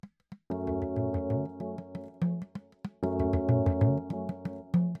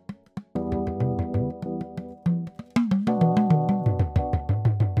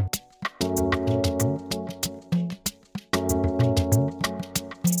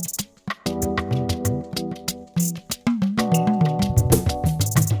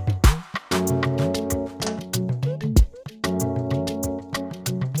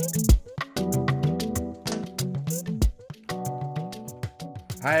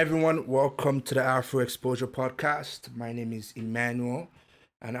everyone, welcome to the Afro Exposure Podcast. My name is Emmanuel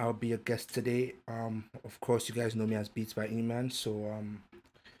and I'll be a guest today. Of course you guys know me as Beats by Eman, so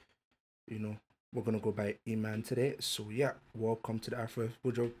we're gonna go by Eman today. So yeah, welcome to the Afro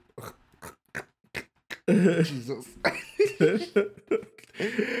Exposure. Jesus.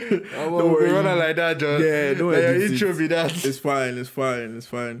 Don't worry. Running like that, John. Yeah, don't Like your edit intro it. be that. It's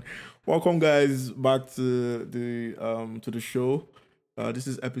fine. Welcome, guys, back to the show. This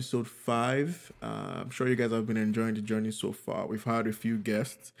is episode 5. I'm sure you guys have been enjoying the journey so far. We've had a few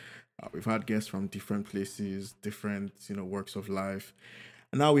guests. We've had guests from different places, different works of life,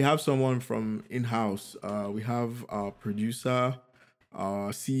 and now we have someone from in-house. We have our producer, our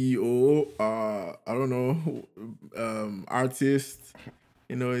CEO, I don't know, artist.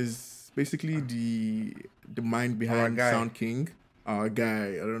 Is basically the mind behind Sound King. Our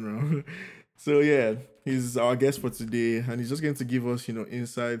guy, I don't know. So yeah, he's our guest for today, and he's just going to give us,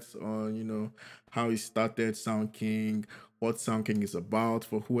 insights on, how he started Sound King, what Sound King is about.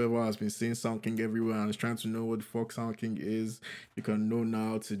 For whoever has been saying Sound King everywhere and is trying to know what the fuck Sound King is, you can know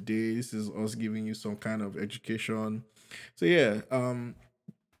now today. This is us giving you some kind of education. So yeah,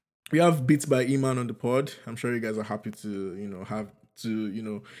 we have Beats by Eman on the pod. I'm sure you guys are happy to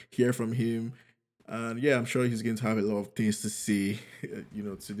hear from him. And yeah, I'm sure he's going to have a lot of things to say,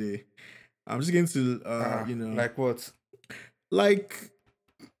 today. I'm just going to, like what? Like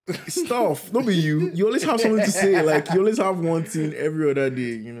stuff. Not be you. You always have something to say. Like you always have one thing every other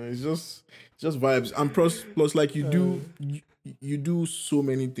day. It's just vibes. And plus like you do so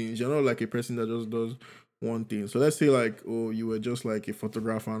many things. You're not like a person that just does one thing. So let's say like, you were just like a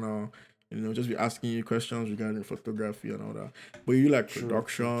photographer now. Just be asking you questions regarding photography and all that. But you like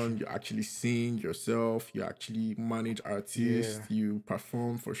production, you actually sing yourself, you actually manage artists, you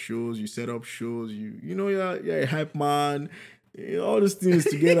perform for shows, you set up shows, you're a hype man, all these things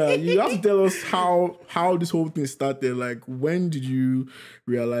together. You have to tell us how this whole thing started. Like, when did you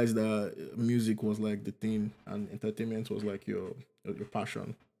realize that music was like the thing and entertainment was like your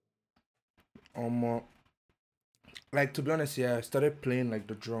passion? Like, to be honest, I started playing like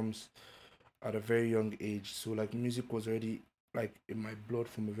the drums at a very young age. So like music was already like in my blood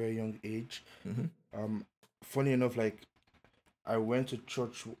from a very young age. Funny enough, like I went to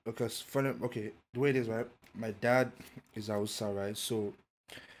church because the way it is, right? My dad is Hausa, right? So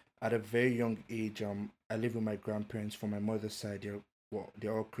at a very young age, I live with my grandparents from my mother's side.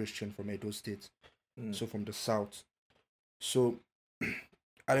 They're all Christian from Edo State, so from the south. So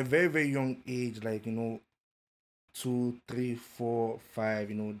at a very, very young age, like 2, 3, 4,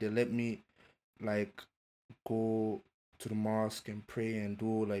 5, they let me like go to the mosque and pray and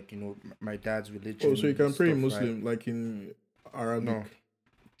do like my dad's religion. Oh, so you can pray in stuff, Muslim, like in Arabic?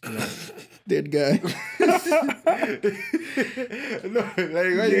 No. Dead guy. No, like why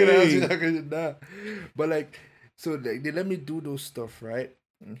you gonna ask me that question? Nah. But like, so like, they let me do those stuff, right?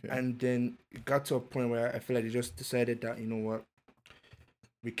 Okay. And then it got to a point where I feel like they just decided that, what,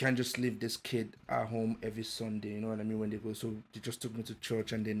 we can't just leave this kid at home every Sunday, you know what I mean, when they go. So they just took me to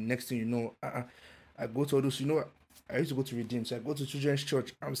church, and then next thing you know, I go to all those, I used to go to Redeem, so I go to children's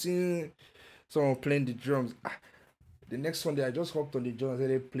church. I'm seeing someone playing the drums. The next Sunday, I just hopped on the drums, and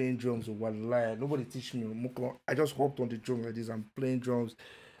they're playing drums. Wallahi, nobody teach me. I just hopped on the drums like this. I'm playing drums.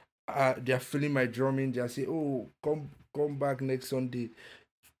 They're feeling my drumming. They say, "Oh, come back next Sunday,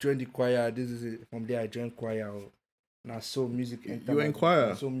 join the choir." This is it. From there, I joined choir. Now, so music enter. You were in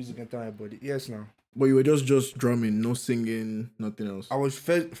choir? So music enter my body. Yes, now. But you were just drumming, no singing, nothing else. I was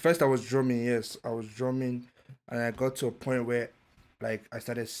first. I was drumming. Yes, I was drumming, and I got to a point where, like, I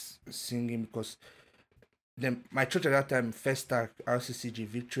started singing because then my church at that time, First Stack RCCG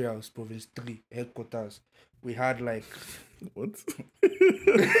Victory House Province 3 headquarters. We had like what?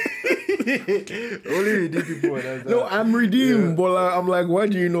 Only redeem people. No, I'm redeemed, but like, I'm like, why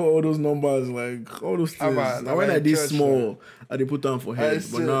do you know all those numbers? Like all those things. Now when I did small, I did put down for head,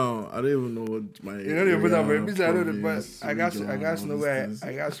 but now I don't even know what my. They put down for head. I don't know, but I got know where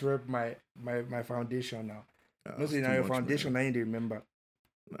I got to rep my foundation now. No, see now your foundation, I ain't remember.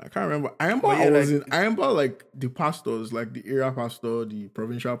 I can't remember. I remember like the pastors, like the area pastor, the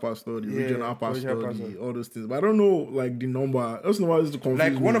provincial pastor, the regional pastor, all those things. But I don't know like the number. That's not why it's confusing.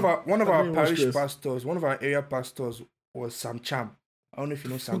 Like one of our parish pastors, one of our area pastors was Sam Cham. I don't know if you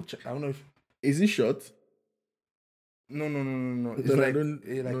know Sam Cham. I don't know if is he short? No.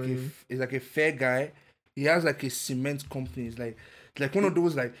 It's like a fair guy. He has like a cement company. It's like one of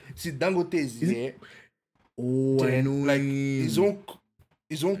those like see Dangote is here. Oh, then, I know. Like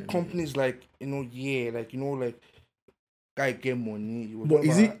his own companies, like like guy get money. But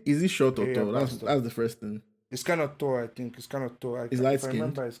is he short or tall? That's the first thing. It's kind of tall, I think. It's kind of tall. He's light If I skinned.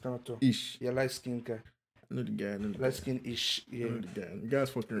 remember, it's kind of tall. Ish. Yeah, light skin guy. I know the guy. Light skin ish. I Yeah. know the guy. The guy's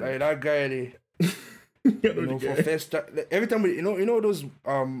fucking Like right. that guy, for first time, like, every time those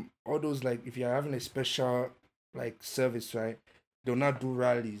all those, like, if you're having a special like service, right, they'll not do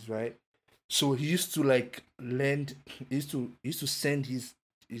rallies, right? So he used to like lend, he used to send his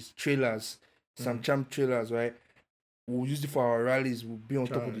trailers, some champ trailers, right? We'll use it for our rallies. We'll be on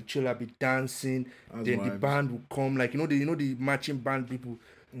top of the trailer, be dancing. That's then the vibes. band will come, like the marching band people.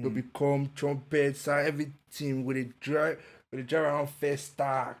 They'll become trumpets, everything. With they drive around first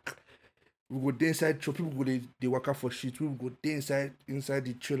stack. We go there inside. People go they work out for shit. We go there inside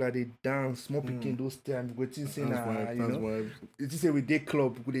the trailer. They dance. Small picking those times. We go to say That's vibes. It's just say we day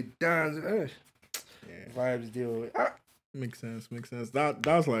club. We go they dance. Vibes there. Makes sense.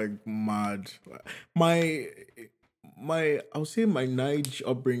 That's like mad. My I would say my Nige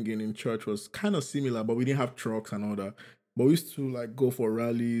upbringing in church was kind of similar, but we didn't have trucks and all that. But we used to like go for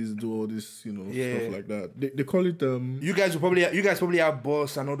rallies, do all this, stuff like that. They call it You guys probably have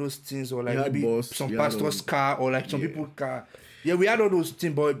bus and all those things, or like maybe bus, some pastor's car, or like some people's car. Yeah, we had all those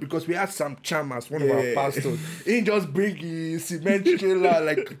things, but because we had some charm as one of our pastors, he just bring his cement trailer,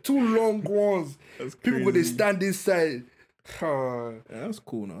 like 2 long ones. People go they stand inside. Yeah, that's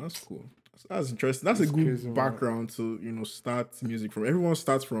cool. No, that's cool. That's interesting. That's a good crazy, background to start music from. Everyone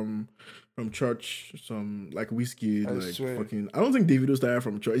starts from church. Some like whiskey, like swear. fucking. I don't think Davido started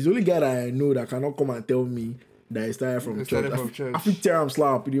from church. He's the only guy that I know that cannot come and tell me that he started from church. I think tear him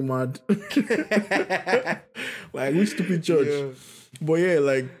slap pretty mad. Like which stupid church? Yeah. But yeah,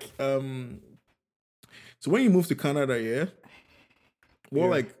 like So when you moved to Canada, yeah,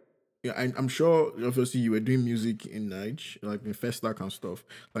 I'm sure obviously you were doing music in Nige, like in Festac and stuff,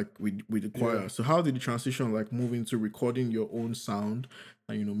 like with the choir. Yeah. So how did the transition like move into recording your own sound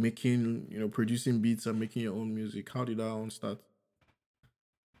and making producing beats and making your own music? How did that all start?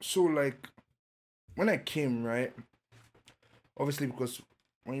 So like when I came, right, obviously because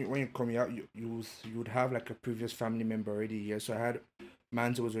when you come here, you would have like a previous family member already here. So I had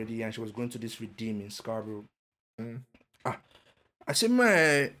Manzo was already here and she was going to this redeem in Scarborough. I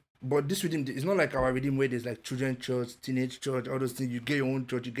said but this redeem, it's not like our redeem where there's like children church, teenage church, all those things. You get your own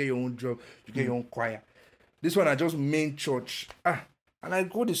church, you get your own job, you get your own choir. This one I just main church. And I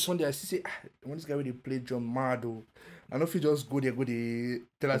go this Sunday, I say, when this guy really play drum mad though. I know if you just go there,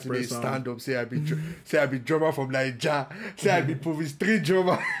 tell us if stand up, say I be drummer from Nigeria, say I be Province 3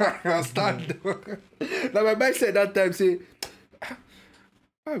 drummer, stand up. Now my mind said that time, say,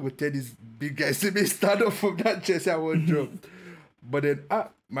 I go tell this big guy, say me stand up from that chair, say I want drum. But then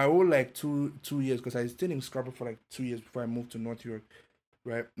my whole like 2 years, because I stayed in Scarborough for like 2 years before I moved to North York,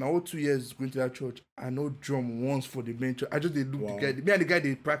 right? My whole 2 years going to that church, I know drum once for the main church. I just did look the guy. Me and the guy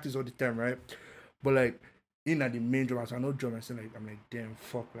they practice all the time, right? But like in at the main drum, I know drum. I'm like, damn,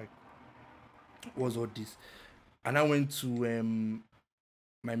 fuck, like what's all this? And I went to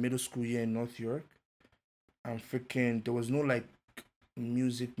my middle school year in North York, and freaking there was no like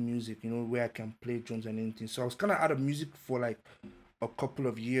music, where I can play drums and anything. So I was kind of out of music for like a couple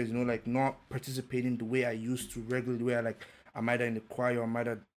of years, like not participating the way I used to regularly, where like I'm either in the choir, I'm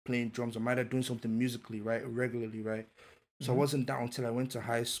either playing drums, I'm either doing something musically, right, regularly, right. So I wasn't down until I went to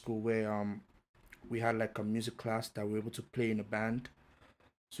high school where we had like a music class that we were able to play in a band.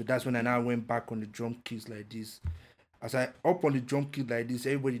 So that's when I now went back on the drum keys like this. As I up on the drum kit like this,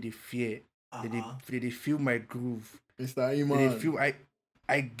 everybody they fear. They feel my groove. Mr. Iman. They feel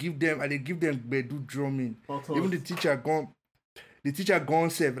I give them bedu drumming. Even the teacher gone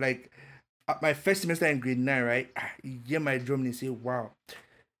safe, like at my first semester in grade 9, right? He hear my drumming and say, wow.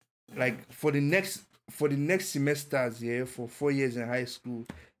 Like for the next semesters, yeah, for 4 years in high school.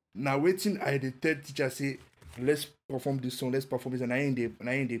 Now waiting, the third teacher say, let's perform this song, and I ain't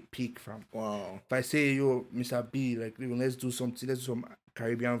the peak fam. Wow. If I say, yo, Mr. B, like let's do some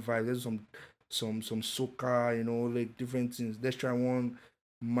Caribbean vibes, let's do some soca, like different things. Let's try one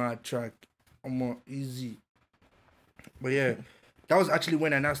mad track. More easy. But yeah, that was actually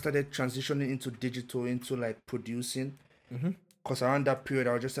when I now started transitioning into digital, into like producing. Because around that period,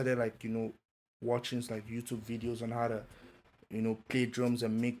 I just started like, watching like YouTube videos on how to, play drums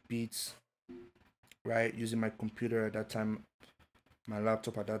and make beats, right? Using my computer at that time, my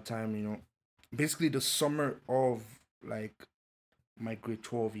laptop at that time, basically the summer of like my grade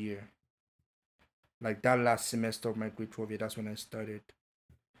 12 year. Like that last semester of my grade 12 year, that's when I started.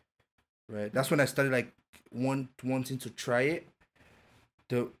 Right? That's when I started like wanting to try it.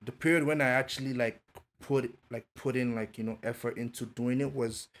 The period when I actually like put in like, effort into doing it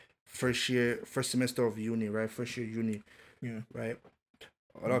was first semester of uni, right? First year uni. Yeah. Right?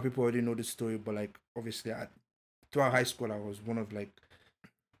 A lot of people already know the story, but like obviously throughout high school, I was one of like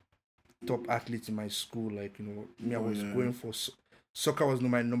top athletes in my school. Like, you know, me, I was going for soccer was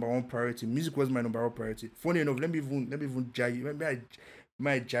my number one priority. Music was my number one priority. Funny enough, let me even jar you. Maybe I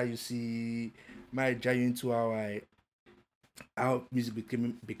might jar you into how music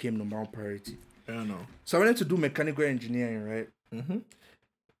became number one priority. I know. So I wanted to do mechanical engineering, right? Mm-hmm.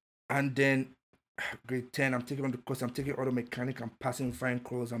 And then grade 10, I'm taking on the course. I'm taking auto mechanic. I'm passing fine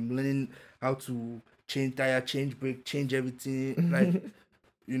course. I'm learning how to change tire, change brake, change everything. Like,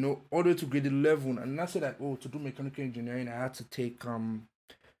 you know, all the way to grade 11. And I said that, to do mechanical engineering, I had to take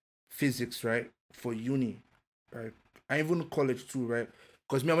physics, right, for uni, right? And even college too, right?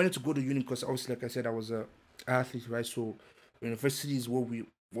 Because me, I wanted to go to uni because obviously, like I said, I was a athlete, right? So university is what the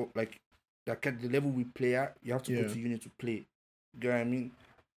level we play at. You have to go to uni to play. You know what I mean?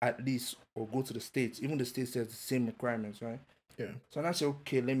 At least, or go to the States. Even the States has the same requirements, right? Yeah. So I said,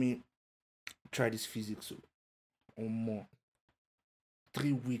 okay, let me try this physics or more.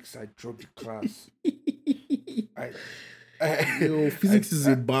 3 weeks, I dropped the class. Physics is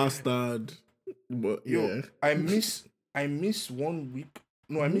a bastard. But I miss 1 week.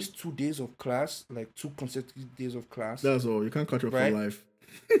 No, I missed 2 days of class, like 2 consecutive days of class. That's all. You can't catch up for life.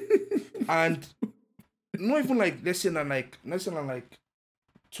 And not even like let's say like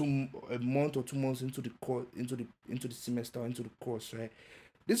a month or 2 months into the course, into the semester, into the course, right?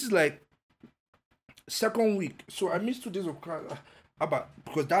 This is like second week, so I missed 2 days of class.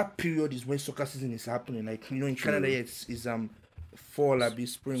 Because that period is when soccer season is happening. Like, you know, in Canada, it's fall, be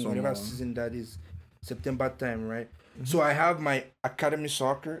spring, whatever season that is, September time, right? Mm-hmm. So I have my academy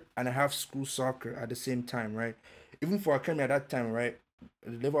soccer and I have school soccer at the same time, right? Even for academy at that time, right,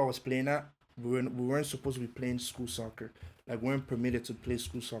 the level I was playing at, we weren't supposed to be playing school soccer. Like, we weren't permitted to play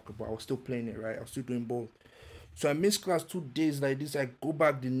school soccer, but I was still playing it, right? I was still doing both. So I missed class 2 days like this. I go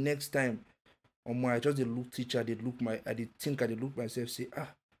back the next time. I just did look teacher, I did look myself, say,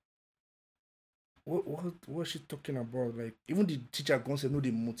 what she talking about? Like, even the teacher gonna say, no, they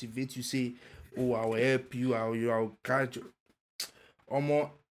motivate you, say, oh, I'll help you, I'll catch you.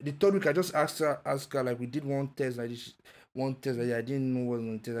 The third week I just asked her, like, we did one test, like this, I didn't know what was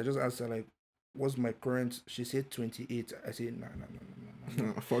on the test. I just asked her, like, what's my current? She said 28. I said,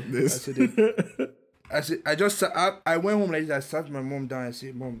 no. Fuck this. I went home like this, I sat my mom down, I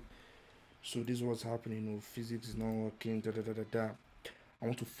said, Mom, so this is what's happening, you know, physics is not working, I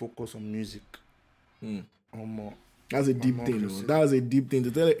want to focus on music. That's a deep thing, though. That was a deep thing.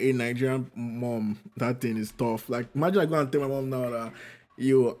 To tell a Nigerian mom that thing is tough. Like, imagine I go and tell my mom now that,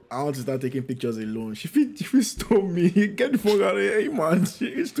 I want to start taking pictures alone. She feel stop me. Get the fuck out of here, hey, man.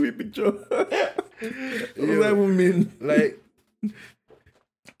 It's to a picture. What does that even mean? Like,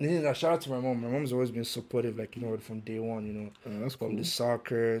 shout out to my mom. My mom's always been supportive, like, you know, from day one, you know. That's from cool. The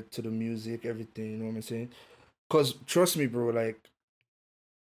soccer to the music, everything, you know what I'm saying? Because, trust me, bro, like,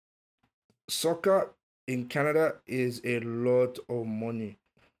 soccer in Canada is a lot of money.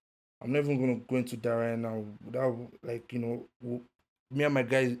 I'm not even going to go into that right now. That, like, you know, me and my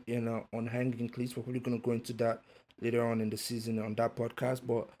guys on Hanging Cleats, we're probably going to go into that later on in the season on that podcast.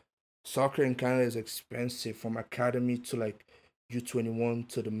 But soccer in Canada is expensive, from academy to like U21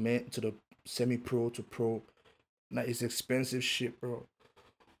 to the semi-pro to pro. Now, it's expensive shit, bro.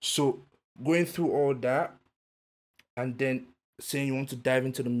 So going through all that and then saying you want to dive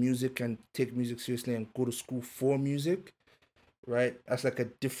into the music and take music seriously and go to school for music, right? That's like a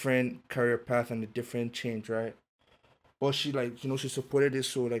different career path and a different change, right? But she, like, you know, she supported it.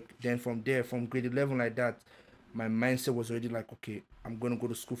 So like then from there, from grade 11 like that, my mindset was already like, okay, I'm going to go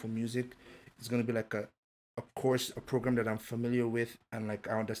to school for music. It's going to be like a course, a program that I'm familiar with and like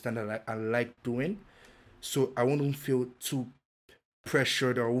I understand that I like doing. So I wouldn't feel too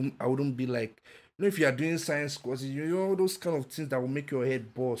pressured, or I wouldn't be like, you know, if you are doing science courses, you know, those kind of things that will make your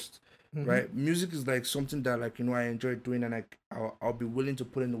head burst, right? Music is like something that, like, you know, I enjoy doing, and I'll be willing to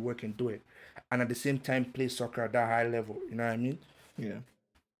put in the work and do it, and at the same time play soccer at that high level. You know what I mean? Yeah.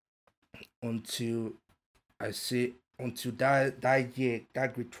 Until that year,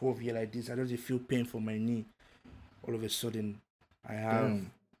 that grade 12 year like this, I just feel pain for my knee. All of a sudden,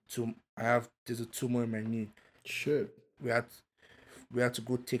 there's a tumor in my knee. Shit. We had to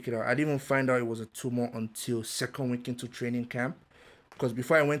go take it out. I didn't even find out it was a tumor until second week into training camp. Because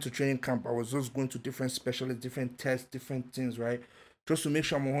before I went to training camp, I was just going to different specialists, different tests, different things, right? Just to make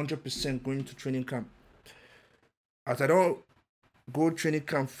sure I'm 100% going to training camp. As I don't go training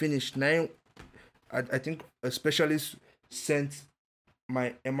camp finished, now I think a specialist sent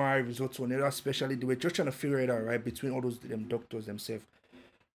my MRI results to another specialist. They were just trying to figure it out, right? Between all those doctors themselves.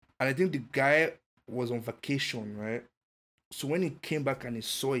 And I think the guy was on vacation, right? So when he came back and he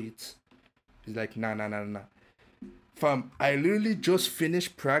saw it, he's like, nah. Fam, I literally just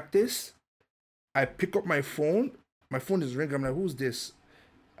finished practice. I pick up my phone. My phone is ringing. I'm like, who's this?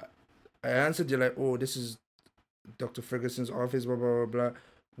 I answered. They're like, oh, this is Dr. Ferguson's office. Blah blah blah blah.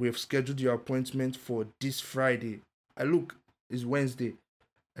 We have scheduled your appointment for this Friday. I look, it's Wednesday.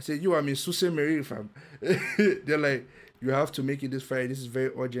 I said, you, I'm in Suse Mary, fam. They're like, you have to make it this Friday. This is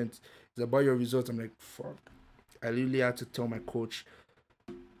very urgent. It's about your results. I'm like, fuck. I literally had to tell my coach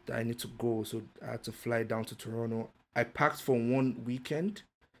that I need to go. So I had to fly down to Toronto. I packed for one weekend,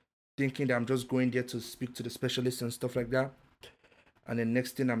 thinking that I'm just going there to speak to the specialists and stuff like that. And then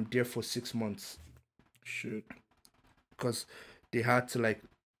next thing, I'm there for 6 months. Shit. Because they had to, like,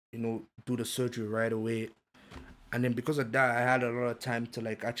 do the surgery right away. And then because of that, I had a lot of time to,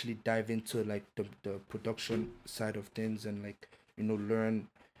 like, actually dive into, like, the production side of things and, like, learn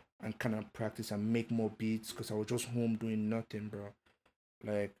and kind of practice and make more beats, because I was just home doing nothing, bro.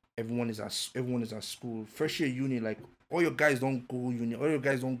 Like, everyone is at school. First year uni, like, all your guys don't go uni, all your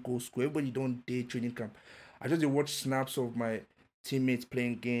guys don't go school, everybody don't day training camp. I just watch snaps of my teammates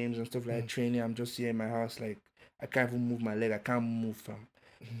playing games and stuff like training. I'm just here in my house, like, I can't even move my leg. I can't move, fam.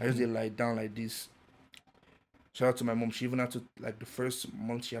 I just lie down like this. Shout out to my mom. She even had to, like, the first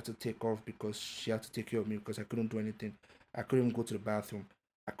month she had to take off because she had to take care of me because I couldn't do anything. I couldn't even go to the bathroom.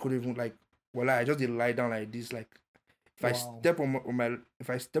 I couldn't even, like, I just did lie down like this. Like, if I step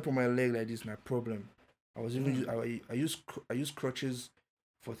on my leg like this, my problem. I was even I used crutches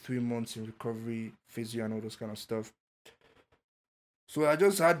for 3 months in recovery, physio, and all those kind of stuff. So I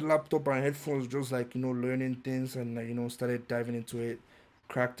just had laptop and headphones, just, like, learning things, and, like, started diving into it.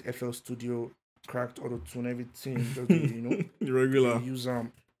 Cracked FL Studio, cracked Auto Tune, everything. Just Regular. they use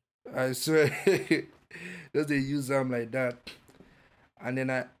I swear, just they use like that. And then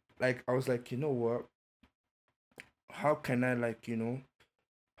I was like, you know what? How can I, like,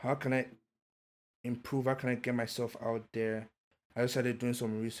 how can I improve? How can I get myself out there? I started doing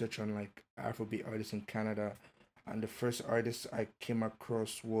some research on, like, Afrobeat artists in Canada, and the first artist I came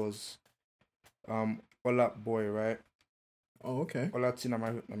across was Ola Boy, right? Oh, okay. Ola Tina,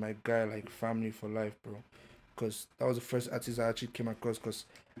 my guy, like, family for life, bro. Because that was the first artist I actually came across. Because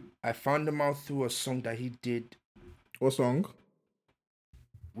I found him out through a song that he did. What song?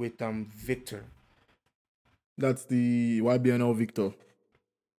 With Victor. That's the YBNL Victor.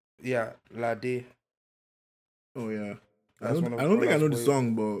 Yeah, Lade. Oh yeah. I don't think I know the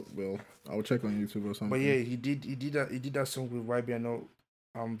song, but well, I'll check on YouTube or something. But yeah, he did that song with YBNL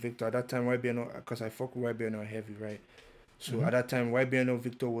Victor. At that time, YBNL, because I fuck with YBNL heavy, right? So at that time, YBNL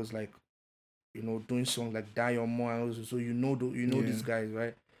Victor was, like, doing songs like Die on More, and also, so these guys,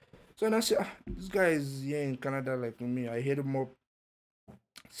 right? So and I said, this guy is here in Canada, like me. I hit him up,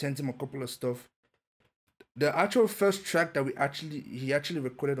 sent him a couple of stuff. The actual first track that he actually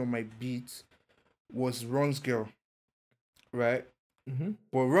recorded on my beats was Ron's Girl, right?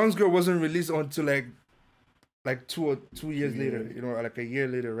 But Ron's Girl wasn't released until like 2 years later, like a year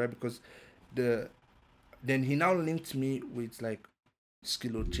later, right? Because then he now linked me with, like,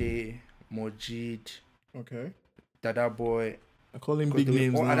 Skilo J, Mojid, okay, Dada Boy. I call him big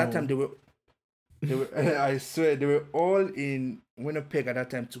names now. At that time, they were I swear, they were all in Winnipeg at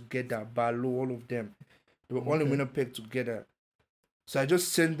that time together. Balo, all of them. They were all in Winnipeg together. So I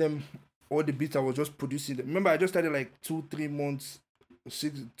just sent them all the beats I was just producing. Remember, I just started like 2-3 months,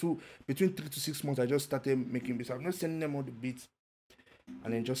 between 3 to 6 months. I just started making beats. I'm not sending them all the beats,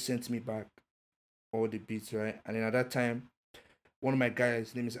 and then just sent me back all the beats, right? And then at that time, one of my guys,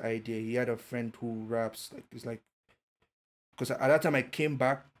 his name is Idea. He had a friend who raps. Like, it's like, because at that time I came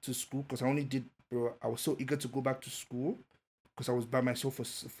back to school because I was so eager to go back to school because I was by myself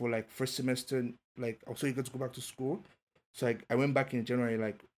for like first semester. Like, I was so eager to go back to school. So I went back in January.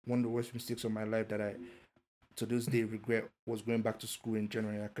 Like, one of the worst mistakes of my life that I, to this day, regret was going back to school in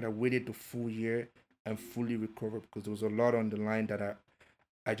January. I could have waited the full year and fully recovered because there was a lot on the line that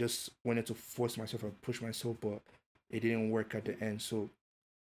I just wanted to force myself and push myself, but it didn't work at the end. So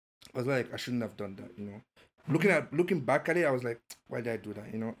I was like, I shouldn't have done that, Looking back at it, I was like, why did I do that,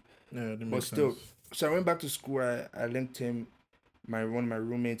 Yeah, but still, so I went back to school. I linked him, one of my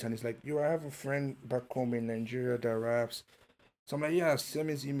roommates, and he's like, yo, I have a friend back home in Nigeria that raps. So I'm like, yeah, send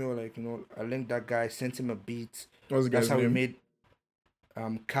me his email. Like, I linked that guy, sent him a beat. What's the guy's That's how name? we made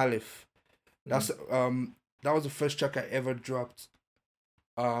Caliph. That's that was the first track I ever dropped.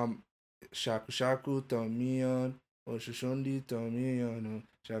 Shaku Shaku Tamiyan, Oshishondi Tamiyan,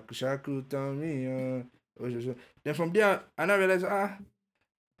 Shaku Shaku Tamiyan. Then from there, and I realized,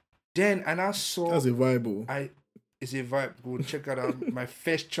 then and I saw that's a vibe. It's a vibe. Go check it out. My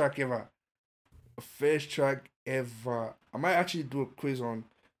first track ever. I might actually do a quiz on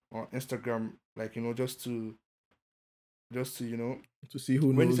Instagram, like, just to just to to see who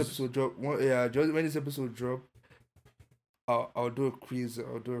when knows. this episode drop. Just when this episode drop, I'll do a quiz.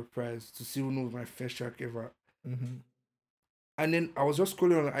 I'll do a prize to see who knows my first track ever. Mm-hmm. And then I was just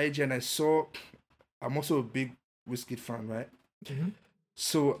scrolling on IG and I saw. I'm also a big Wizkid fan, right? Mm-hmm.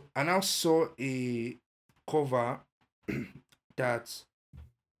 So I now saw a cover that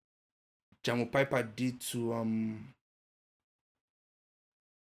Jamo Piper did to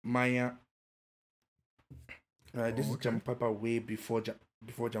Maya. This is Jamo Piper way before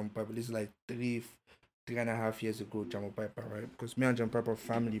Jamo Piper. This is like 3.5 years ago, Jamo Piper, right? Because me and Jamo Piper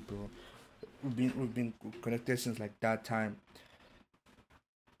family, bro. We've been connected since like that time.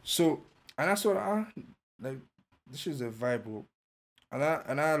 So and I saw like this is a vibe, bro.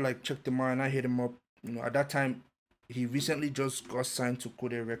 And I like checked him out and I hit him up. At that time, he recently just got signed to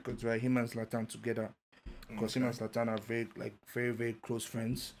Kode Records, right? Him and Zlatan together, because him and Zlatan are very very close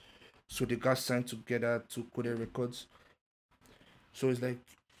friends. So they got signed together to Kode Records. So it's like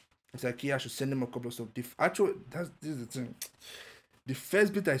yeah, I should send him a couple of stuff. Actually, this is the thing. The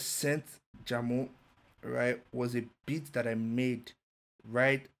first beat I sent Jamo, right, was a beat that I made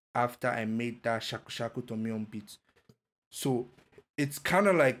right after I made that Shaku Shaku Tomion beat. So it's kind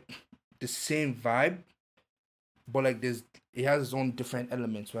of like the same vibe, but like it has its own different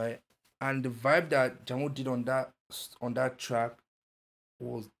elements, right? And the vibe that Jamo did on that track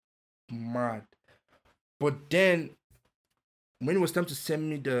was mad. But then when it was time to send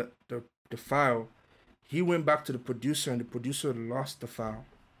me the file, he went back to the producer and the producer lost the file.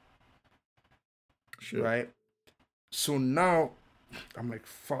 Sure. Right? So now I'm like,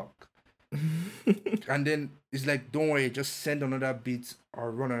 fuck. And then it's like, don't worry, just send another beat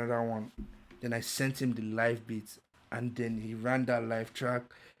or run another one. Then I sent him the live beat and then he ran that live track.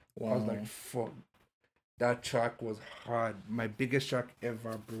 Wow. I was like, fuck. That track was hard. My biggest track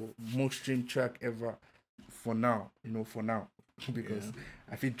ever, bro. Most streamed track ever. For now. Because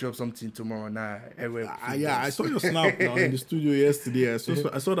I feel drop something tomorrow now. I saw your snap now in the studio yesterday. I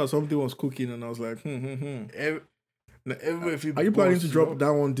saw that something was cooking and I was like, Are you planning to drop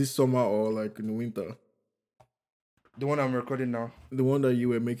that one this summer or like in the winter? The one I'm recording now. The one that you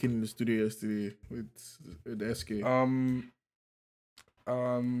were making in the studio yesterday with the SK.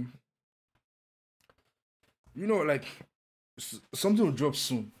 Like something will drop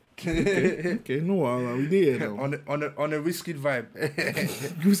soon. Okay, no, we did now. on a Wizkid vibe.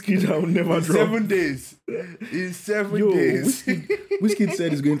 Wizkid will never in drop. 7 days. In 7 days. Wizkid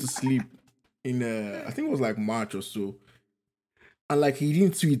said he's going to sleep in I think it was like March or so. And like he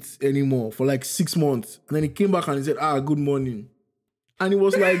didn't tweet anymore for like 6 months. And then he came back and he said, good morning. And it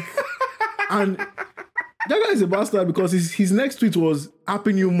was like and that guy is a bastard because his next tweet was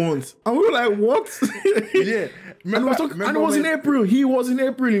Happy New Month. And we were like, what? Yeah. And it was in April. He was in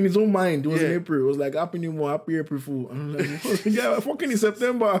April in his own mind. It was in April. It was like Happy New Month, Happy April Fool. And I'm like, yeah, fucking in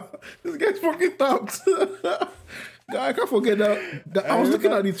September. This guy's fucking tapped. I can't forget that. I was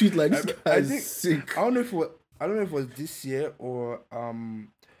looking at the tweet like, this guy is sick. I don't know if it was this year or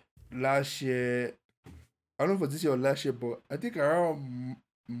last year. I don't know if it was this year or last year, but I think around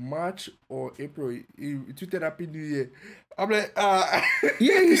March or April, he tweeted Happy New Year. I'm like,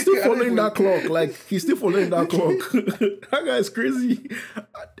 yeah, he's still following that clock. Like, he's still following that clock. That guy is crazy.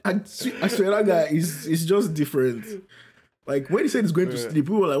 I swear that guy is just different. Like, when he said he's going to sleep,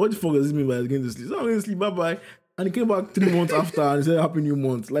 people were like, what the fuck does this mean by he's going to sleep? So I'm going to sleep, bye-bye. And he came back 3 months after and he said, Happy New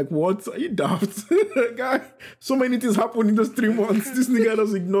Month. Like, what? Are you daft? Guy, so many things happen in those 3 months. This nigga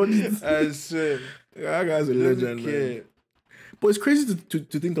just ignored it. I swear. That guy's a legend, man. But it's crazy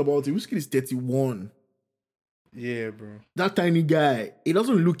to think about it. Wizkid is 31. Yeah, bro. That tiny guy, he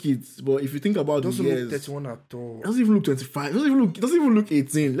doesn't look it, but if you think about it, doesn't look 31 at all. He doesn't even look 25. He doesn't even look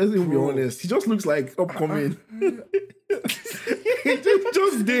 18. Let's even be honest. He just looks like upcoming.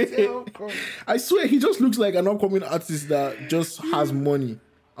 just there. I swear, he just looks like an upcoming artist that just has money.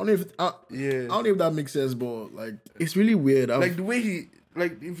 I don't know if that makes sense, but like it's really weird. Like the way he.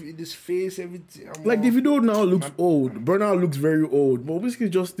 Like if his face, everything. Like Davido now looks old. Burna looks very old. But Wizkid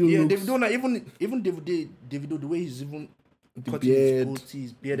just still looks. Davido now, even Davido, the way he's even cutting his goatee,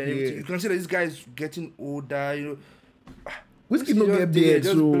 his beard and everything. You can see that this guy is getting older. Wizkid don't get beard,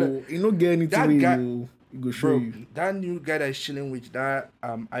 so he don't get anything. That guy, he go show you. That new guy that is chilling with that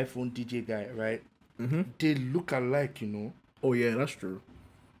iPhone DJ guy, right? Mm-hmm. They look alike, Oh yeah, that's true.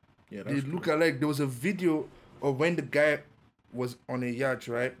 Yeah, they look alike. There was a video of when the guy was on a yacht,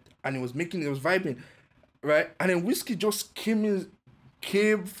 right? And he was vibing, right? And then Wizkid just came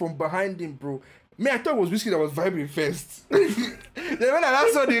from behind him, bro. I thought it was Wizkid that was vibing first. Then when I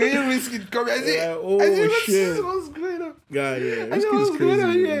saw the real Wizkid coming, I said, shit. What's going on? Yeah. Wizkid is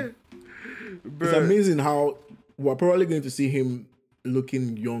crazy. Yeah. It's amazing how we're probably going to see him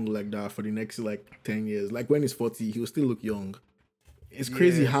looking young like that for the next like 10 years. Like when he's 40, he'll still look young. It's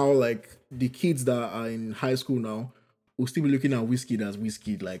crazy how like the kids that are in high school now will still be looking at Wizkid as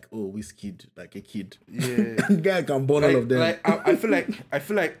Wizkid, like, oh, Wizkid, like a kid. Yeah. The guy can burn all of them. Like I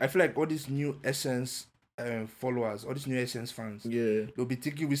feel like all these new Essence followers, all these new Essence fans, they'll be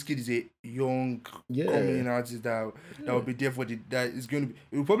thinking Wizkid is a young coming artist that will be there for it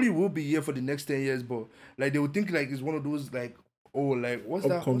probably will be here for the next 10 years, but like they would think like it's one of those like, oh, like what's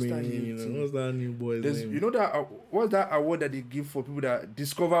that new boy's name? You know that what's that award that they give for people that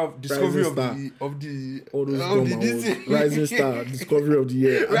discovery of the all those awards. Rising Star, Discovery of the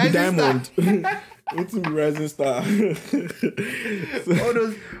Year, the Diamond. What's in the Rising Star?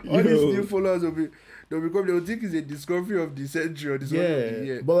 all these new followers they'll think it's a Discovery of the Century or Discovery of the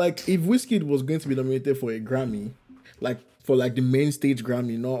Year. But like if Wizkid was going to be nominated for a Grammy, like for like the main stage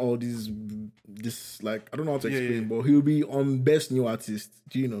Grammy, not all this like I don't know how to explain, but he'll be on Best New Artist.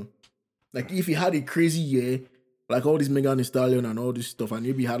 Do you know? Like if he had a crazy year, like all this Megan Thee Stallion and all this stuff, and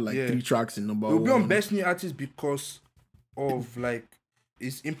maybe had like 3 tracks in number 1. He'll be on Best New Artist because of like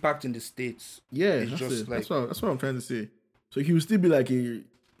his impact in the States. Yeah, that's what I'm trying to say. So he will still be like a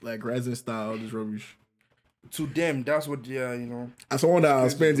rising star, all this rubbish. To them, that's what they are, you know. As someone that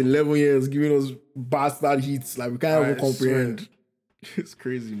has spent 11 years giving us bastard hits, like we can't even comprehend. It's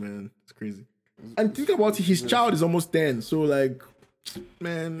crazy, man. It's crazy. And think about it, his child is almost 10, so like,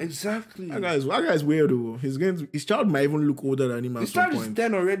 man. Exactly. That guy's weird though. His child might even look older than him at some point. His child is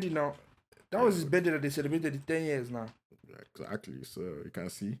 10 already now. That was his birthday that they celebrated the 10 years now. Exactly, so you can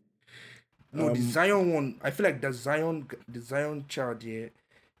see. No, the Zion one, I feel like the Zion child here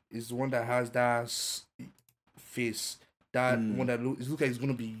is the one that has that face. That one that looks like he's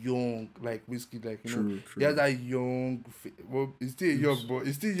gonna be young, like Wizkid, like you know. He has that young. Well, he's still young, but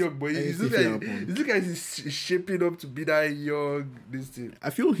he looks like he's shaping up to be that young. This thing. I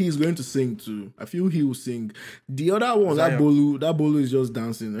feel he's going to sing too. I feel he will sing. The other one, that Bolu is just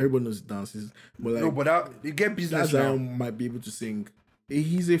dancing. Everybody knows he dances, but like you get business. That Zion might be able to sing.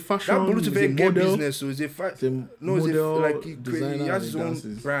 He's a fashion. That Bolu to very get business. So he's a model, like he has his own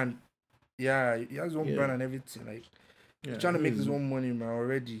dances. brand. Yeah, he has his own brand and everything. Like. He's trying to make his own money, man.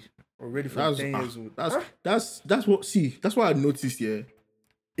 Already from 10 years old. That's what I noticed here.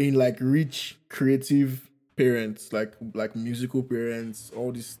 In like rich, creative parents, like musical parents,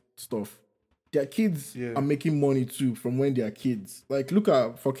 all this stuff. Their kids are making money too from when they are kids. Like look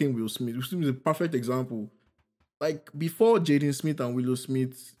at fucking Will Smith. Will Smith is a perfect example. Like before Jaden Smith and Willow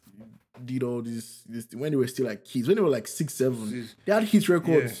Smith did all this when they were still like kids, when they were like 6, 7, they had hit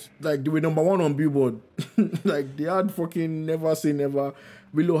records. Like they were number 1 on Billboard. Like they had fucking Never Say Never.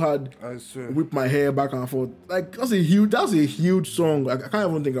 Willow had Whip My Hair Back and Forth. Like that's a huge song. I can't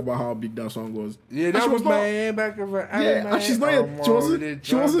even think about how big that song was. Yeah, that was my hair back and forth. Yeah, and she's not yet,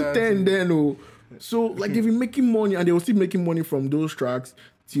 she wasn't 10 then. Oh. So like they've been making money and they were still making money from those tracks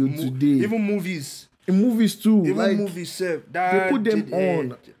till today. Even movies. In movies too. Even like movies, they put them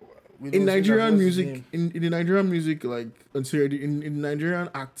on. In Nigerian music, in the Nigerian music, like in the Nigerian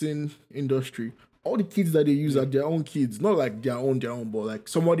acting industry, all the kids that they use are their own kids, not like their own, but like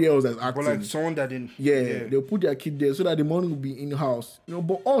somebody else that's acting. But like someone that didn't. They'll put their kid there so that the money will be in house. You know,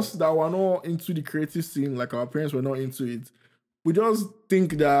 but us that were not into the creative scene, like our parents were not into it, we just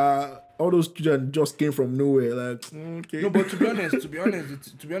think that all those children just came from nowhere. Like, okay. No, but to be honest,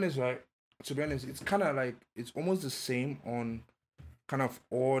 it's kind of like it's almost the same on. Kind of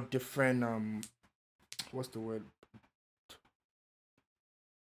all different what's the word?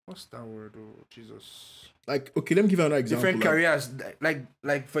 What's that word? Oh Jesus! Like okay, let me give you another example. Different careers,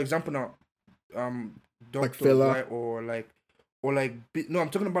 like for example now, doctors, like right? or no, I'm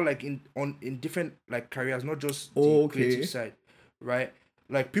talking about like in different like careers, not just the creative side, right?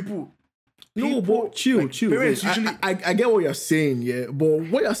 Like people. No, but chill. Parents usually... I get what you're saying, yeah, but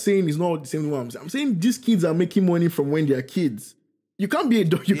what you're saying is not the same thing. I'm saying these kids are making money from when they're kids. You can't be a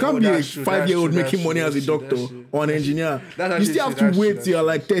 5-year-old making money as a doctor or an engineer. You still have to wait till you're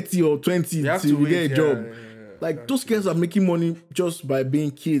like 30 or 20 to get a job. Like those kids are making money just by being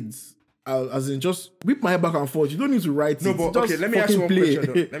kids. As in just whip my head back and forth. You don't need to write it. But okay, let me ask you one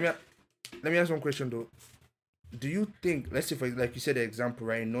question though. Let me ask one question though. Do you think, let's say for like you said the example,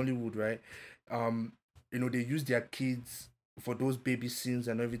 right, in Nollywood, right? You know, they use their kids for those baby scenes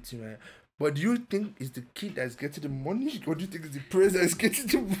and everything, right? But do you think it's the kid that's getting the money, or do you think it's the parents that's getting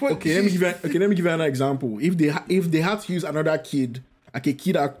the money? Okay, let me give you another example. If they had to use another kid, like a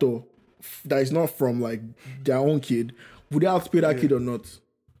kid actor that is not from like their own kid, would they have to pay that kid or not?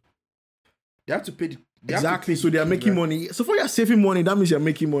 They have to pay. Exactly. So they are making money. So for you're saving money, that means you're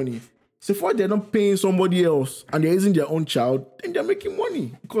making money. So far they're not paying somebody else and they're using their own child, then they're making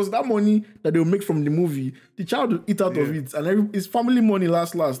money. Because that money that they'll make from the movie, the child will eat out of it. And it's family money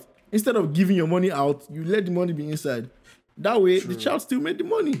last. Instead of giving your money out, you let the money be inside. That way, the child still made the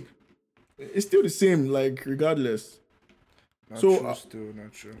money. It's still the same, like, regardless. Not true.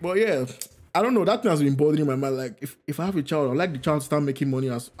 But yeah, I don't know. That thing has been bothering my mind. Like, if I have a child, I'd like the child to start making money.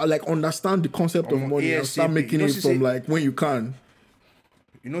 I like understand the concept of money and start making it from like when you can.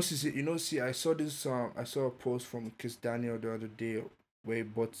 See, I saw this. I saw a post from Kiss Daniel the other day where he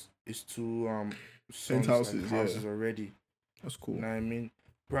bought his two sons houses already. That's cool. You know what I mean?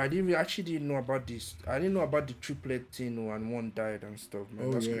 But I didn't know about this. I didn't know about the triplet thing and one died and stuff, man.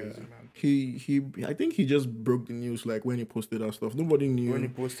 That's crazy, man. He I think he just broke the news like when he posted that stuff. Nobody knew. When he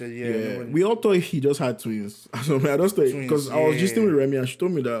posted, we all thought he just had twins. So I just thought because I was just with Remy and she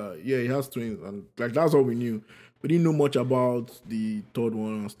told me that he has twins and like that's all we knew. We didn't know much about the third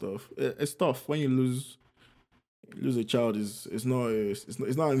one and stuff. It's tough when you lose a child. It's not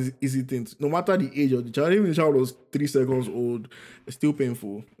an easy thing. No matter the age of the child, even if the child was 3 seconds old, it's still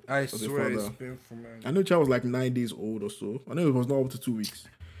painful. I swear it's painful, man. I know the child was like 9 days old or so. I know it was not up to 2 weeks.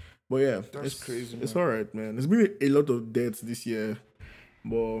 But yeah, that's crazy. Man. It's alright, man. There's been a lot of deaths this year,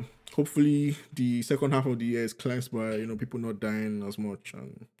 but hopefully the second half of the year is cleansed by people not dying as much,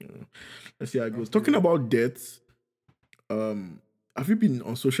 and let's see how it goes. Talking about deaths. Have you been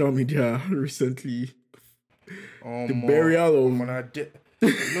on social media recently? The burial of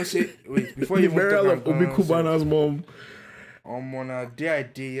before the burial of Obi Kubana's mom. On a day I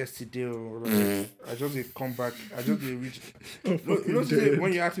did yesterday, I just come back. I just reach.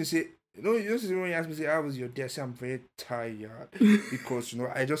 When you ask me, say, when you ask me, say, how was your day? I say I'm very tired because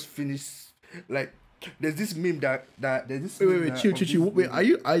I just finished. Like, there's this meme that there's this. Wait, chill. Wait, are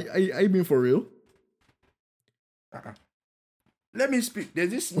you being for real? Let me speak. There's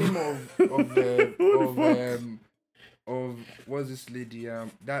this meme of what's this lady?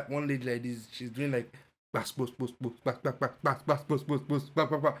 That one lady like this. She's doing like back.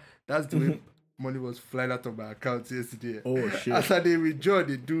 That's the way money was flying out of my account yesterday. Oh shit! After they withdraw,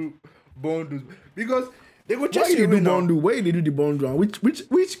 they do bundles because they go check. Why they do bundle? Where they do the bundle? And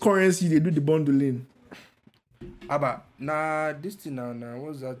which currency they do the bundle in? This thing now,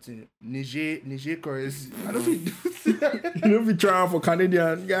 what's that thing? Niger currency. I don't think you don't be trying for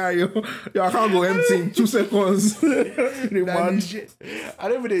Canadian. Yeah, I can't go empty in 2 seconds. Niger. I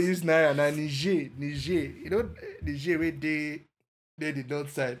don't even use Naira now. Niger. Niger where they the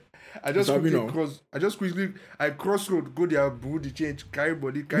north side. I just quickly cross road, go there, brew the change, carry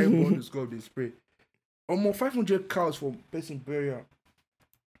bond the scope, they spray. Almost 500 cows for person burial.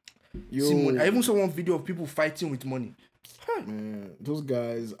 I even saw one video of people fighting with money. Man, those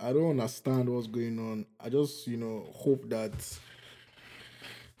guys, I don't understand what's going on. I just, hope that.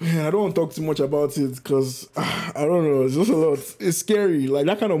 Man, I don't want to talk too much about it because I don't know. It's just a lot. It's scary. Like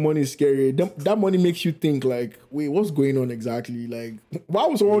that kind of money is scary. That money makes you think like, wait, what's going on exactly? Like, why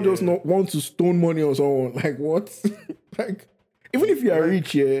would someone just not want to stone money on someone? Like what? Like, even if you are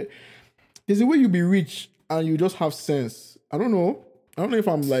rich, there's a way you be rich and you just have sense. I don't know if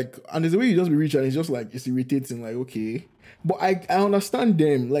I'm like, and there's a way you just be rich and it's just like, it's irritating, like, okay. But I understand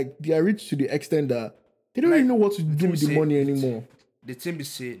them, like, they are rich to the extent that they don't really know what to do with the money anymore. The thing be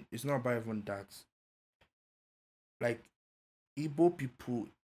saying, it's not about even that. Like, Igbo people,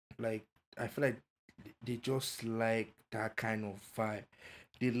 like, I feel like they just like that kind of vibe.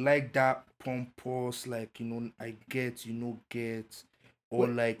 They like that pompous, like, I get, get. Or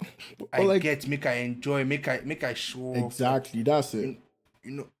like get, make I enjoy, make I show off. Exactly, that's it.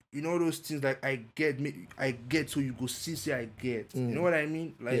 You know those things like I get so you go see I get. You know what I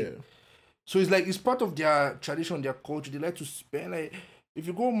mean? Like so it's like it's part of their tradition, their culture. They like to spend like if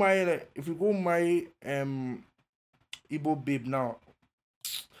you go marry Igbo babe now,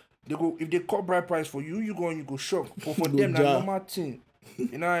 they go if they call bride price for you, you go and you go shop. But for them that's normal thing.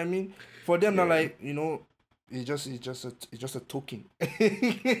 You know what I mean? For them now like, it's just a token.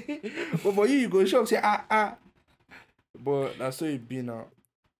 But for you go shop, say But that's how it be now.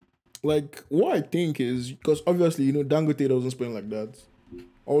 Like what I think is because obviously Dangote doesn't spend like that.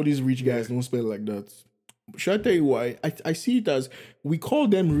 All these rich guys don't spend like that. Should I tell you why? I see it as we call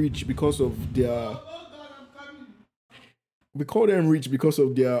them rich because of their. We call them rich because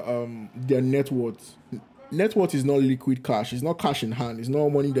of their net worth. Net worth is not liquid cash. It's not cash in hand. It's not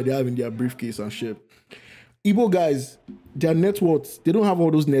money that they have in their briefcase and shit. Igbo guys, their net worth, they don't have all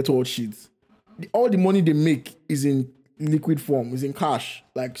those net worth sheets. All the money they make is in liquid form, is in cash,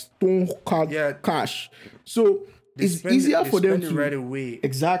 like stone card cash. So it's easier for them to right away.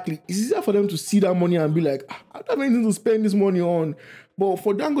 Exactly. It's easier for them to see that money and be like, I don't have anything to spend this money on. But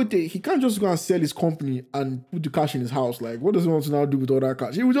for Dangote, he can't just go and sell his company and put the cash in his house. Like, what does he want to now do with all that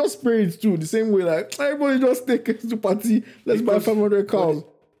cash? He will just spray it too, the same way. Like, everybody just take it to party. Let's buy 500 cows.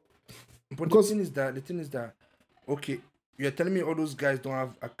 But the thing is that, okay, you're telling me all those guys don't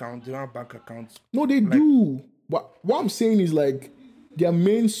have accounts, they don't have bank accounts. No, they do. But what I'm saying is like their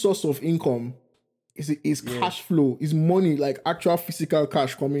main source of income is cash flow, is money, like actual physical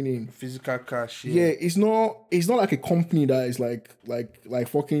cash coming in. Physical cash. Yeah, it's not like a company that is like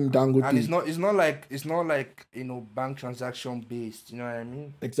fucking Dangote. And it's not like bank transaction based. You know what I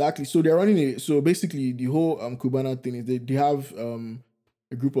mean? Exactly. So they're running it. So basically, the whole Cubana thing is they have a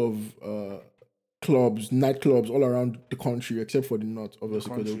group of nightclubs all around the country, except for the north,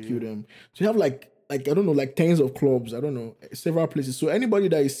 obviously, because they'll kill them. So you have like I don't know, like tens of clubs, I don't know, several places. So anybody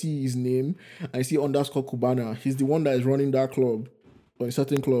that I see his name, I see underscore Cubana, he's the one that is running that club or a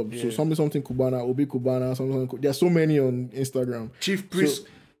certain club. Yeah. So something Cubana, Obi Cubana, something. There's so many on Instagram. Chief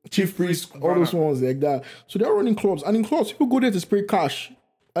Priest, all those ones like that. So they're running clubs, and in clubs, people go there to spray cash.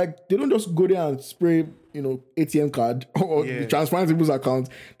 Like they don't just go there and spray, ATM card or transfer into people's accounts.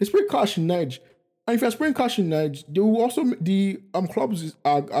 They spray cash in Nige. And if you're spraying cash in Nige, they will also the clubs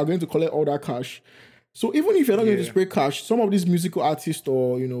are going to collect all that cash. So even if you're not going to spray cash, some of these musical artists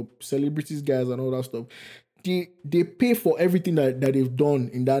or celebrities, guys, and all that stuff, they pay for everything that they've done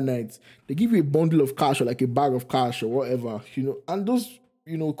in that night. They give you a bundle of cash or like a bag of cash or whatever, and those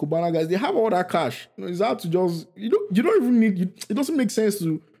Cubana guys, they have all that cash. It's hard to just you don't even need. It doesn't make sense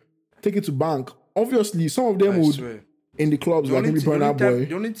to take it to bank. Obviously, some of them would in the clubs like maybe Burna Boy.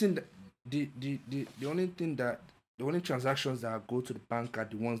 The only transactions that go to the bank are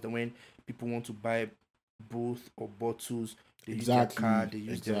the ones that when people want to buy both or bottles, they use their card, they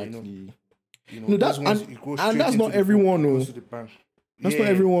use their, no, that's not everyone. That's not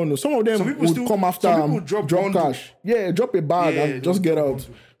everyone. Some of them would come after drop cash. Yeah, drop a bag and just get out.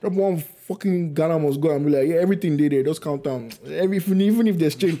 Drop one fucking Ghana must go and be like, everything they did, just count down. Even if they're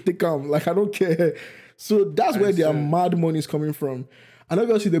straight, take them. Like, I don't care. So that's where their mad money is coming from. And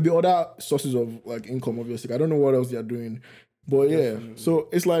obviously there'll be other sources of like income, obviously. I don't know what else they're doing. But Definitely. So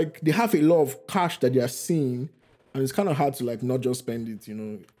it's like they have a lot of cash that they're seeing, and it's kind of hard to like not just spend it,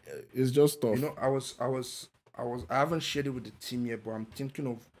 It's just tough. I haven't shared it with the team yet, but I'm thinking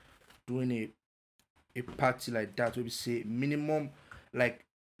of doing a party like that where we say minimum like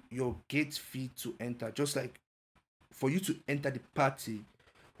your gate fee to enter. Just like for you to enter the party,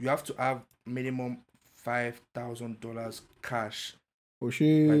 you have to have minimum $5,000 cash. Like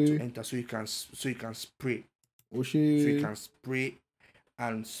to enter, so you can spray. So you can spray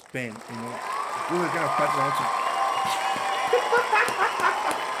and spend. We were kind of party I want to.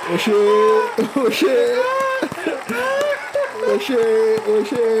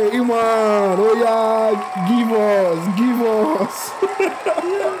 Iman, give us.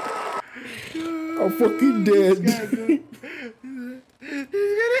 I'm fucking dead.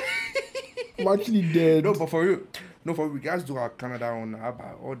 I'm actually dead. No, but for real. No, for we guys do our Canada on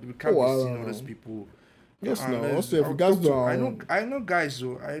or we can't be seeing all those people. Yes, no. Also, if you guys do our I know guys,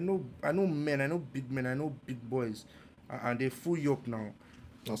 so I know men, I know big men, I know big boys, and they full yoke now.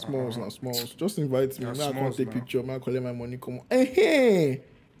 Not small. Just invite me. I can't take picture. I collect my money. Come on. Hey,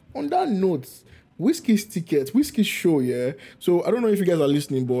 on that note, Whiskey's show, yeah. So I don't know if you guys are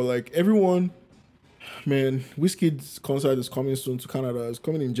listening, but like everyone. Man, Wizkid's concert is coming soon to Canada. It's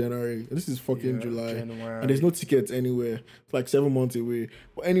coming in January. This is fucking July. January. And there's no tickets anywhere. It's like 7 months away.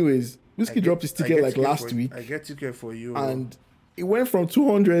 But anyways, Wizkid dropped his ticket like last week. I get ticket for you. And it went from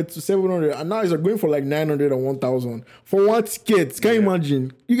 200 to 700. And now it's going for like 900 and 1,000. For one ticket. Can you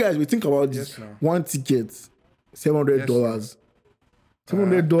imagine? You guys, we think about this. One ticket, $700.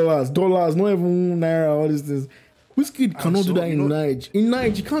 $700. Dollars, not even Naira, all these things. Wizkid cannot do that in Niger. In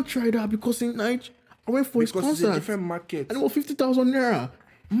Niger, you can't try that because in Niger, I went for his concert. It's a different market. And it was 50,000 Naira.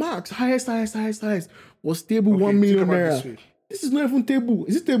 Max, highest was stable 1 million Naira. This is not even table.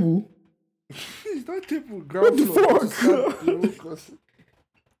 Is it table? It's not table. What the fuck?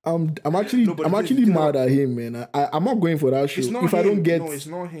 I'm actually mad at him, man. I'm not going for that show. If I don't get, no, it's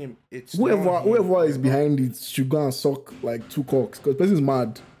not him. It's whoever is behind it should go and suck like 2 cocks because the person's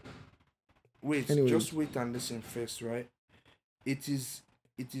mad. Wait, just wait and listen first, right? It is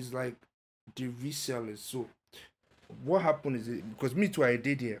like the resellers. So what happened is because me too, I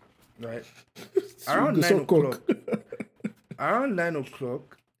did here, right? Around 9 o'clock. Around 9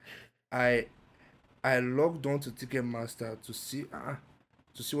 o'clock, I logged on to Ticketmaster to see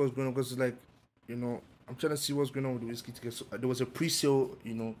what's going on because like I'm trying to see what's going on with the whiskey tickets. So, there was a pre-sale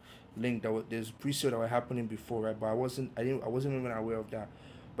link there's a pre-sale that were happening before, right? But I wasn't even aware of that.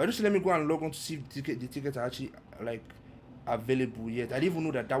 But just let me go and log on to see if the tickets are actually like available yet. I didn't even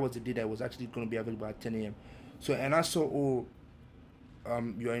know that was the day that it was actually going to be available at 10 a.m. So and I saw, oh,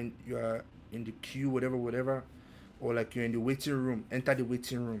 you are in the queue, whatever, or like you're in the waiting room. Enter the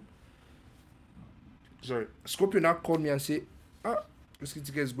waiting room. Sorry, Scorpio now called me and said, this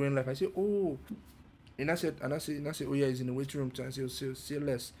ticket is going live. I said, oh, and I said, oh yeah, he's in the waiting room. And I said, say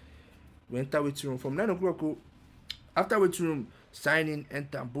less. We enter waiting room from 9 o'clock. After waiting room, sign in,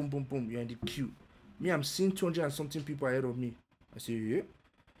 enter, boom, boom, boom. You're in the queue. Me, I'm seeing 200 and something people ahead of me. I say, yeah.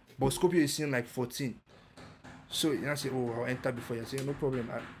 But Scorpio is seeing like 14. So I say, oh, I'll enter before you. I say, no problem.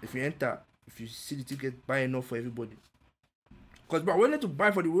 If you enter, if you see the ticket, buy enough for everybody. Because we went to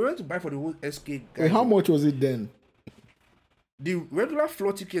buy for the whole SK. Hey, how much was it then? The regular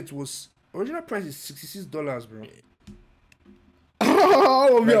floor ticket was original price is $66, bro.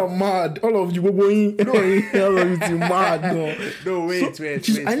 All of you are mad. All of you go going. No, all of you mad. No, wait.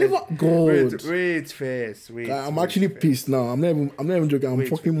 I never God. Wait first. I'm actually pissed now. I'm not even joking. I'm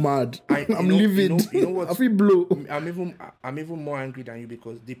fucking mad. I'm livid. You know what? I feel blow. I'm even more angry than you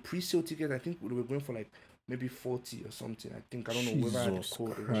because the pre-sale ticket, I think we were going for like maybe 40 or something. I think I don't know whether I had the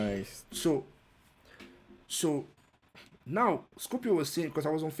code. Christ. So now Scorpio was saying, because I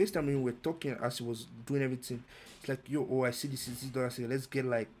was on FaceTime and we were talking as he was doing everything. It's like, yo, I see the $60. I said, let's get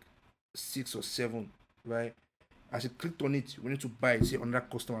like 6 or 7, right? As he clicked on it, we need to buy it. Say, another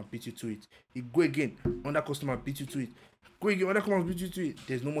customer beat you to it. He go again, another customer beat you to it. Go again, another customer beat you to it.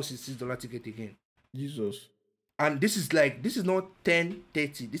 There's no more $60 ticket again. Jesus. And this is not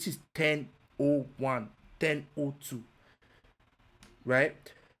 10:30. This is 10:01, 10:02, right?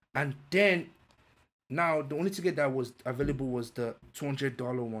 And then now the only ticket that was available was the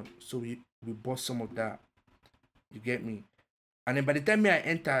 $200 one. So we bought some of that. You get me? And then by the time I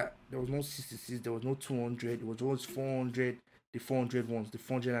enter, there was no 66, there was no 200, it was always 400, the 400 ones, the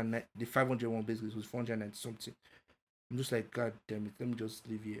 409, the 500 one basically, it was 490 something. I'm just like, God damn it, let me just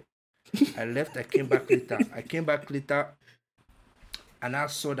leave here. I left, I came back later, and I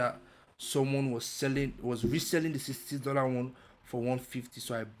saw that someone was reselling the $60 one for $150,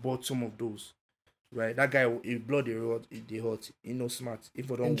 so I bought some of those. Right, that guy, he blood the hot, he no smart. If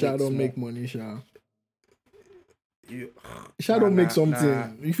I don't make money, Sha. Don't make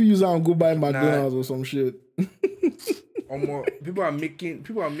something. If you use that and go buy McDonald's or some shit. People are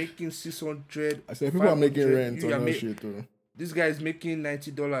making 600. I said people are making rent on that shit too. This guy is making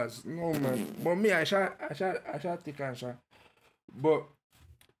 $90. No man. But me, I shall take and shall. But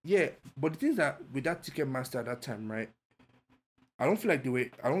yeah, but the things that with that Ticketmaster at that time, right? I don't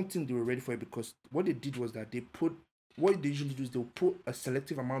think they were ready for it because what they did was that what they usually do is they'll put a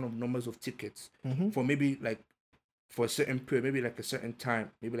selective amount of numbers of tickets for maybe like for a certain period, maybe like a certain time,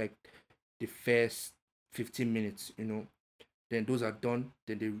 maybe like the first 15 minutes, then those are done,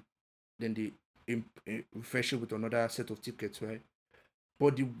 then they refresh it with another set of tickets, right?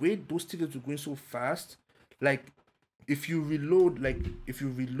 But the way those tickets were going so fast, like if you reload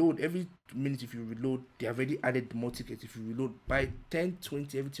every minute, they have already added more tickets. If you reload by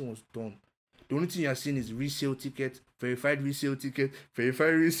 10:20, everything was done. The only thing you are seeing is resale ticket, verified resale ticket,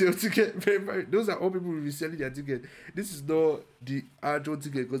 verified resale ticket, verified. Those are all people reselling their ticket. This is not the actual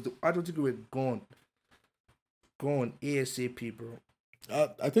ticket because the actual ticket were gone ASAP, bro.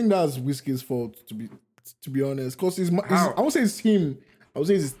 I think that's Whiskey's fault to be honest, because I won't say it's him. I would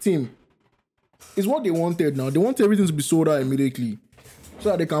say it's his team. It's what they wanted now. They want everything to be sold out immediately, so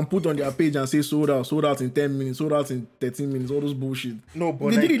that they can put on their page and say sold out in 10 minutes, sold out in 13 minutes, all those bullshit. No, but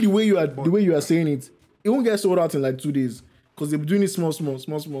they did it the way you are saying it. It won't get sold out in like 2 days because they've been doing it small.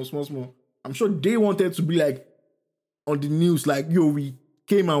 I'm sure they wanted to be like on the news, like, yo, we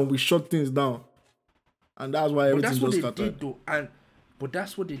came and we shut things down, and that's why everything just started. But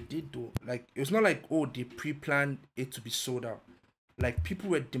that's what they did though. Like, it's not like, oh, they pre-planned it to be sold out. Like, people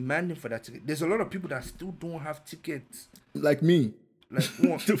were demanding for that ticket. There's a lot of people that still don't have tickets. Like me. Like,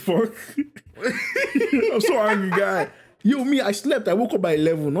 what the fuck? I'm so angry, guy. Yo, me, I slept. I woke up by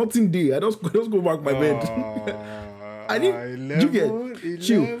 11. Nothing day. I just go back my bed. I didn't. You get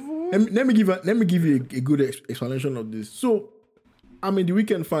chill. Let me give you a good explanation of this. So, I'm in the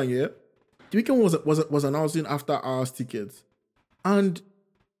weekend fan, yeah. The weekend was announcing after hours tickets, and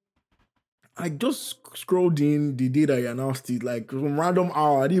I just scrolled in the day that he announced it, like from random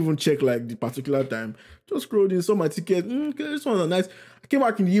hour. I didn't even check like the particular time. Just scrolled in, saw my ticket. Okay, this one's nice. I came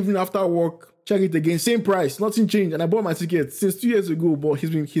back in the evening after work, check it again, same price, nothing changed, and I bought my ticket since 2 years ago. But he's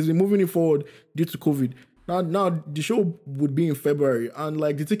been moving it forward due to COVID. Now the show would be in February, and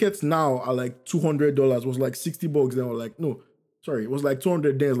like the tickets now are like $200. Was like $60 then. Or like no, sorry, it was like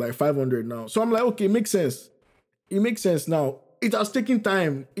 200 then. It's like 500 now. So I'm like, okay, it makes sense. It makes sense now. It has taken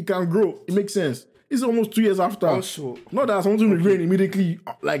time. It can grow. It makes sense. It's almost 2 years after. Also, not that something will rain immediately,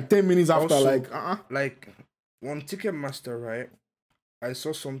 like 10 minutes after. Also, like on Ticketmaster, right? I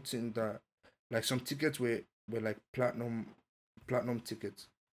saw something that like some tickets were like platinum tickets,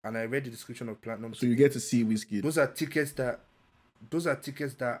 and I read the description of platinum. So you get to see Wizkid. Those are tickets that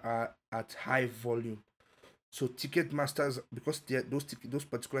are at high volume. So Ticketmasters, because those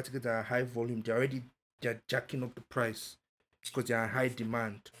particular tickets are high volume, they're jacking up the price because they are high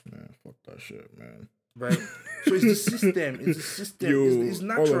demand. Man, fuck that shit, man. Right. So it's the system. It's the system. Yo, it's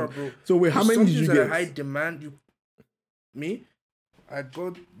natural, bro. So wait, how many did you get? High demand. I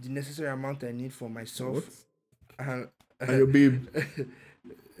got the necessary amount I need for myself. And your babe.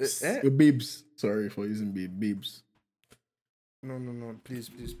 Your babes. Sorry for using babes. No. Please.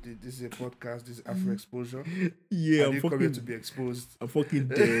 This is a podcast. This is Afro Exposure. Yeah, I'm come here to be exposed. I'm fucking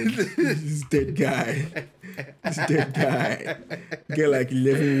dead. This dead guy. Get like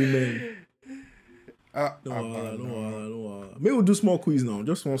 11 women. No. Maybe we'll do small quiz now.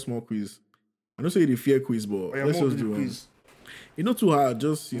 Just one small quiz. I don't say the fear quiz, but let's just do one. It's not too hard.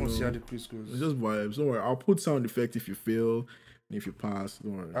 Just, you know. See how the quiz goes. It's just vibes. Don't worry. I'll put sound effect if you fail and if you pass.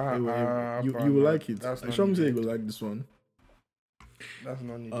 Don't worry. You will like it. I sure say you will like this one. That's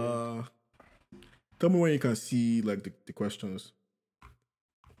not needed. Tell me when you can see like the questions.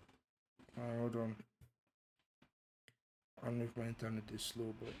 Hold on. I don't know if my internet is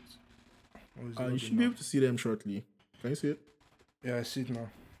slow, but you should be able to see them shortly. Can you see it? Yeah, I see it now.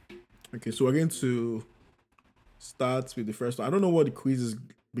 Okay, so we're going to start with the first one. I don't know what the quiz is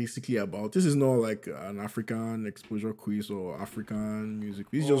basically about. This is not like an African exposure quiz or African music.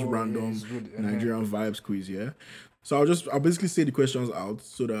 It's just random Nigerian vibes quiz, yeah? So I'll basically say the questions out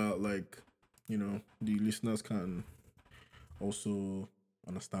so that, like, you know, the listeners can also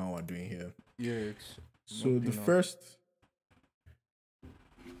understand what we're doing here. Yeah. So the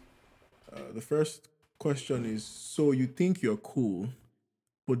first question is, so you think you're cool,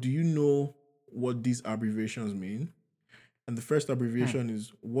 but do you know what these abbreviations mean? And the first abbreviation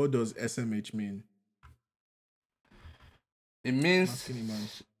is, what does SMH mean? It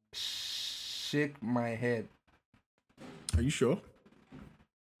means shake my head. Are you sure?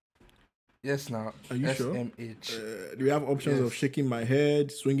 Yes, now. Are you sure? SMH. Do we have options of shaking my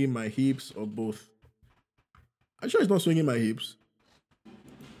head, swinging my hips, or both? Are you sure it's not swinging my hips?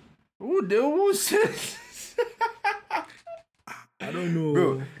 Who said? I don't know.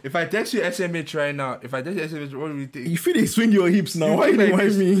 Bro, if I text you SMH right now, what do you think? You feel they swing your hips now. Why do you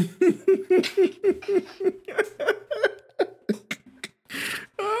want me?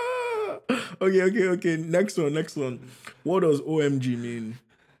 Okay. Next one. What does OMG mean?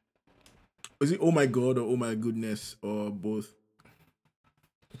 Is it oh my god or oh my goodness or both?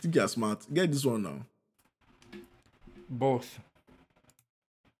 I think you're smart. Get this one now. Both.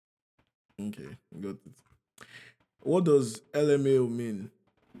 Okay, got it. What does LMAO mean?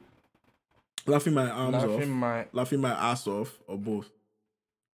 Laughing my arms off. Laughing my ass off, or both?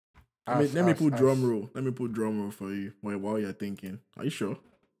 Let me put drum roll. Let me put drum roll for you while you're thinking. Are you sure?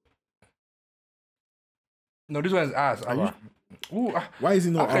 No, this one is ass. Why is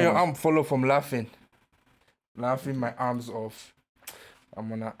it not arms? Your arm follow from laughing? Laughing my arms off. I'm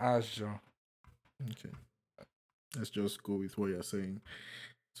gonna ask you. Okay. Let's just go with what you're saying.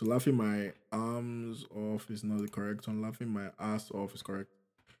 So laughing my arms off is not the correct one. Laughing my ass off is correct.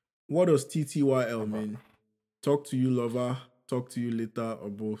 What does TTYL mean? Talk to you, lover. Talk to you later, or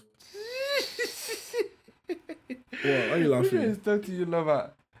both? What? Why are you laughing? Talk to you,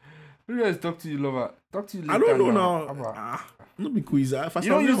 lover. Who does talk to you, lover? Talk to you later. I don't know now. Not be quiz. You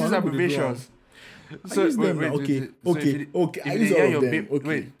don't use these abbreviations. So use them now. Okay. I use all of them.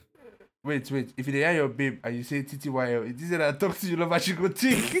 Okay. Wait. If you hear your babe and you say TTYL, it is that I talk to you, lover, she go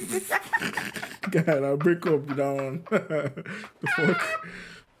think. God, I'll break up down. The fuck?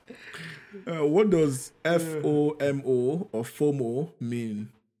 What does FOMO or FOMO mean?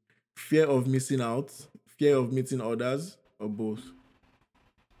 Fear of missing out, fear of meeting others, or both?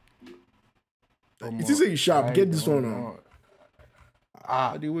 It is a sharp. Get this one now.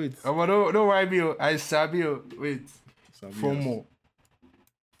 Wait. Don't worry me. I sabi you. Wait. FOMO.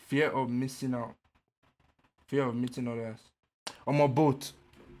 Fear of missing out. Fear of meeting others. On my boat.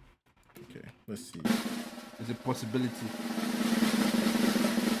 Okay, let's see. It's a possibility.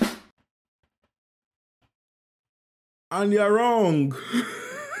 And you're wrong.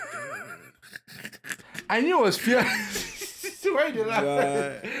 I knew it was fear. Why did you laugh?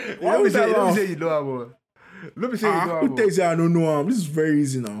 Why would I laugh? Let me say you know about. Let me say you know about. Who tells you I don't know? This is very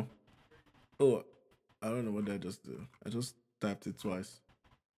easy now. Oh, I don't know what I just did. I just tapped it twice.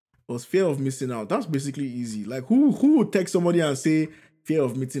 It was fear of missing out. That's basically easy. Like who would text somebody and say fear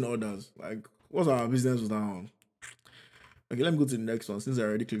of meeting others? Like What's our business with that one? Okay, let me go to the next one since I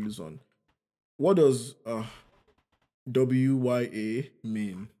already clicked this one. What does WYA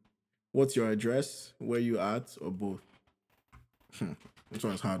mean? What's your address? Where you at? Or both? This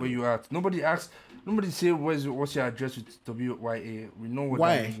one's hard. Where you at? Nobody asks. Nobody say what's your address with WYA. We know what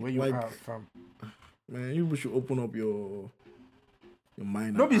Why? that means. Where you at, fam? Man, you should open up your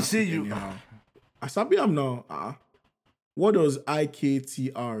mind. Nobody say you. Anyhow. I sabi am now. What does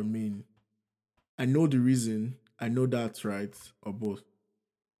IKTR mean? I know the reason. I know that's right. Or both.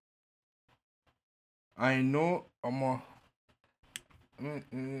 I know. You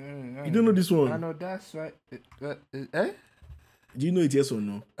don't know this one? I know that's right. Eh? Do you know it, yes or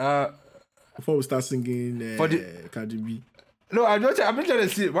no? Before we start singing for the Cardi B. No, I'm not trying to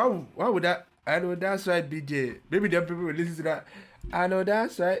see. Why would that? I know that's right, BJ. Maybe the people will listen to that. I know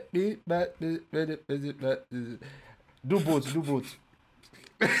that's right, do both.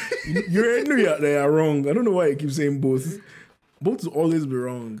 You already know they are wrong. I don't know why you keep saying both. Both will always be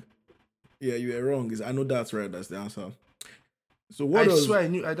wrong. Yeah, you are wrong. I know that's right. That's the answer. So what? I swear I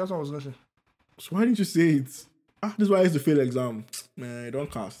knew. That's what I was gonna say. So why didn't you say it? This is why I used to fail exam. Man, I don't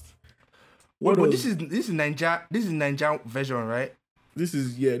cast. But this is Nigeria. This is Nigeria version, right? This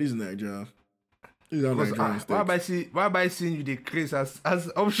is Nigeria. This is Nigeria. Why am I seeing you the Chris as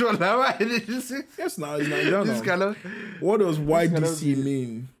option now? Why did you say? Yes, now it's Nigeria. This kind of. What does YDC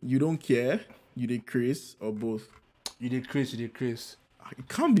mean? You don't care. You the Chris or both? You the Chris. It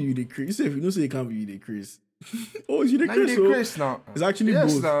can't be you the Chris. If you don't say it can't be you the Chris. Oh, it's you the Chris. You the Chris now. It's actually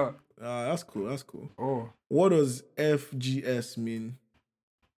yes, both. Now. That's cool. Oh. What does FGS mean?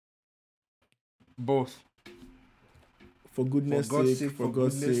 Both. For goodness sake, for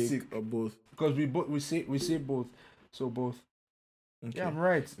God's sake, or both? Because we say both. So both. Okay. Yeah, I'm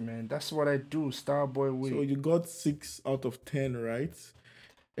right, man. That's what I do, Starboy way. So you got 6 out of 10, right?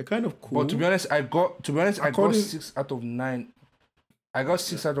 You're kind of cool. But to be honest, I got 6 out of 9. I got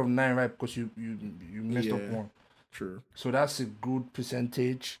 6 out of 9 right because you messed up one. True. So that's a good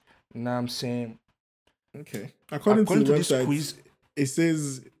percentage. You know what I'm saying? Okay. According to the website, this quiz, it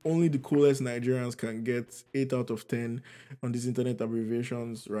says only the coolest Nigerians can get 8 out of 10 on these internet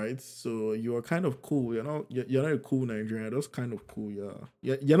abbreviations, right? So you're kind of cool. You're not a cool Nigerian. You're just kind of cool.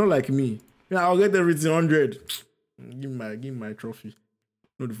 Yeah. You're not like me. Yeah, I'll get everything 100. Give me my trophy.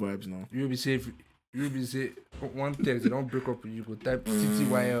 Know the vibes now. You'll be safe. You will say one text, they don't break up with you, go type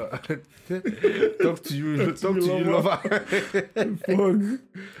CTYL. Talk to you, lover.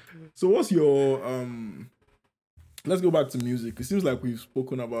 So what's your let's go back to music. It seems like we've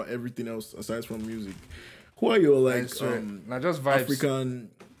spoken about everything else aside from music. Who are your now just vibes.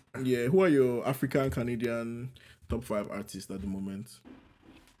 African who are your African Canadian top 5 artists at the moment?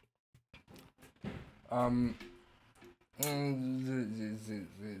 To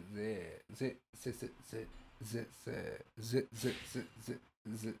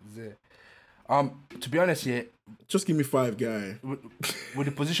be honest, just give me 5, guy. With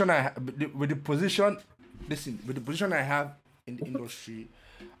the position I have in the industry,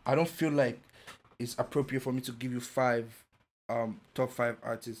 I don't feel like it's appropriate for me to give you 5 top 5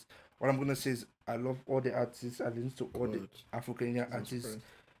 artists. What I'm gonna say is I love all the artists. I listen to all the African artists.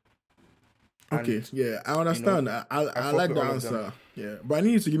 Okay, I understand. I like the answer. Yeah, but I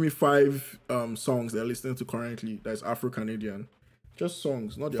need you to give me 5 songs that you're listening to currently that's Afro-Canadian. Just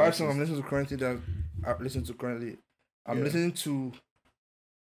songs, not the 5 songs I'm listening to currently that I listen to currently. I'm listening to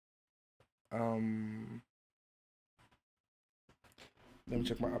let me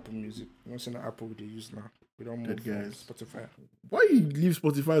check my Apple Music. I'm not saying Apple they use now. We don't move from Spotify. Why you leave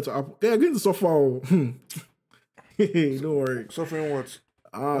Spotify to Apple? They're going to suffer. Hey, don't worry. Suffering what?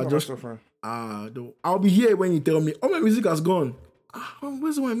 Just suffering. I'll be here when you tell me, my music has gone.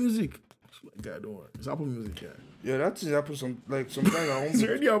 Where's my music? God, don't worry. It's Apple Music, Yeah, that thing happens sometimes at home. It's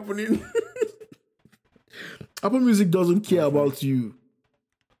already happening. Apple Music doesn't care about you.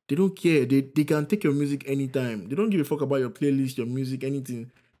 They don't care. They can take your music anytime. They don't give a fuck about your playlist, your music,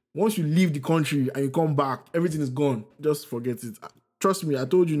 anything. Once you leave the country and you come back, everything is gone. Just forget it. Trust me, I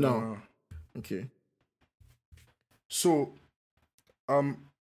told you now. Okay. So,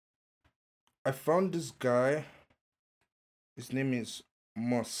 I found this guy. His name is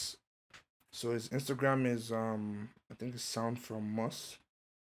Moss. So his Instagram is I think it's Sound from Moss.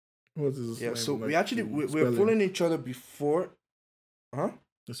 What is this? Yeah, so we're following each other before. Huh?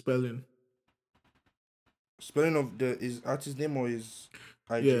 The spelling. Spelling of his artist name or his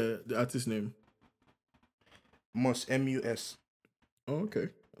IG? Yeah, the artist name. Mus, M-U-S. Oh, okay.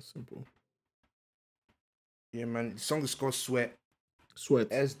 That's simple. Yeah, man. The song is called Sweat. Sweat.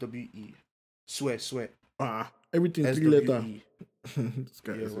 S-W-E. Sweat. Everything S-W-E. 3 letter. This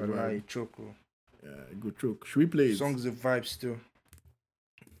guy Yeah, is a well, vibe. I choco. Yeah, good joke. Should we play it? Songs a vibe still.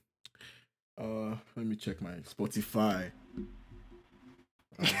 Let me check my Spotify.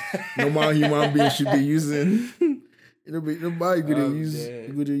 Normal human being should be using. Nobody gonna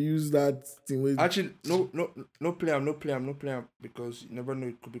use that thing with. Actually, no play am because you never know,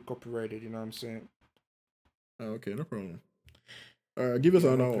 it could be copyrighted. You know what I'm saying? Okay, no problem. Give us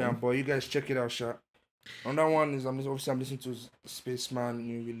another one. Boy, you guys check it out, Sha. Another one is I'm listening to Spaceman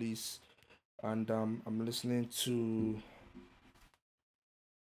new release, and I'm listening to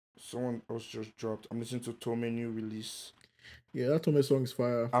someone else just dropped. I'm listening to Tome new release. Yeah, that Tome song is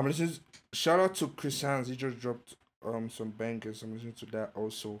fire. I'm listening. Shout out to Chris Hans. He just dropped some bangers. I'm listening to that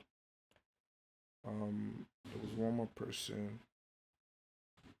also. There was one more person.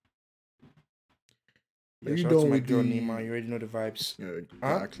 Yeah, shout out to my girl Nima. You already know the vibes. Yeah,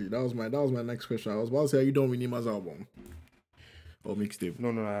 exactly. Huh? That was my next question. I was about to say, are you done with Nima's album or mixtape? No,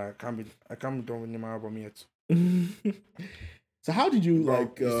 I can't be done with Nima album yet. So how did you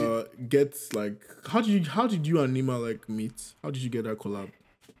get like how did you and Nima like meet? How did you get that collab?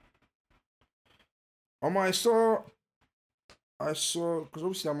 I saw because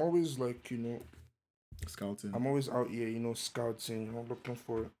obviously I'm always like, scouting. I'm always out here, scouting, looking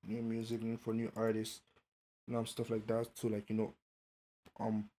for new music, looking for new artists, stuff like that to like,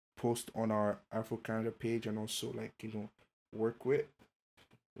 post on our Afro Canada page and also like, work with,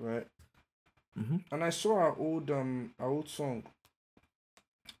 right? Mm-hmm. And I saw our old song.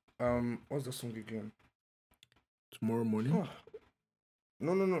 What's the song again? Tomorrow Morning. Oh.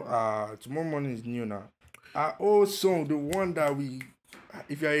 No. Tomorrow Morning is new now. Our old song, the one that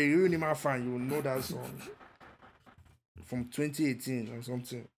if you're a real Nima fan, you will know that song from 2018 or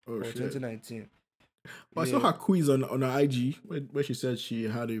something, or 2019. Well, I saw her quiz on her IG where she said she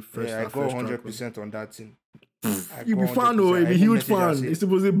had a first. Yeah, I go 100% on that thing. You be fan or you be huge fan. It's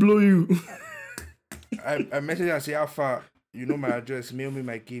supposed to blow you. I message her and say, how far, my address, mail me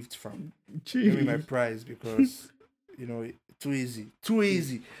my gift, fam. Mail me my prize because, too easy.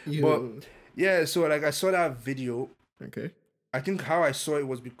 Yeah. But yeah, so like I saw that video. Okay. I think how I saw it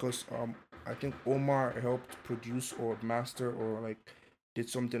was because I think Omar helped produce or master or like did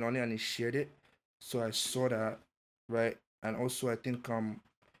something on it and he shared it. So I saw that, right? And also I think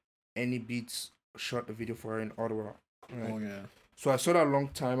Any Beats shot the video for her in Ottawa. Right? Oh yeah. So I saw that a long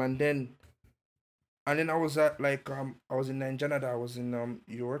time and then I was at like I was in Canada, I was in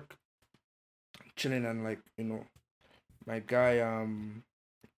York chilling and like, my guy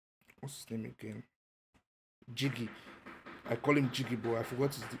what's his name again? Jiggy. I call him Jiggy, but I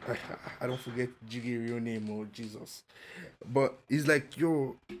forgot I don't forget Jiggy real name or Jesus. But he's like,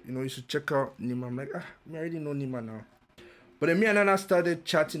 yo, you should check out Nima. I'm like, I already know Nima now. But then me and Nana started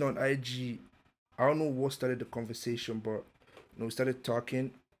chatting on IG. I don't know what started the conversation, but we started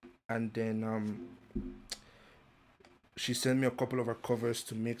talking, and then she sent me a couple of her covers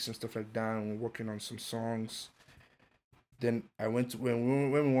to mix and stuff like that, and we're working on some songs. Then I went to,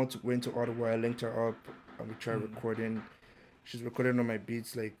 when we went to Ottawa, I linked her up and we tried recording. She's recording on my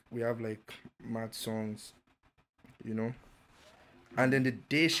beats, like we have like mad songs, And then the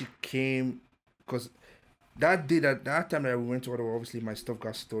day she came, because that time that we went to Ottawa, obviously my stuff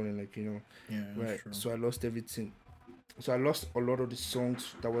got stolen, like Yeah. right. True. So I lost everything. So I lost a lot of the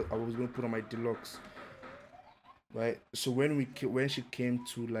songs that I was going to put on my deluxe. Right. So when she came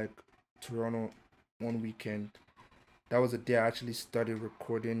to like Toronto one weekend, that was the day I actually started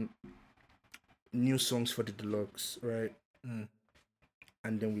recording new songs for the deluxe, right? And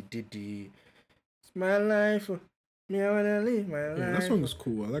then we did It's My Life, me I wanna live my life. That song is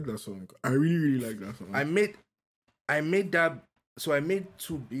cool. I like that song. I really like that song. I made that. So I made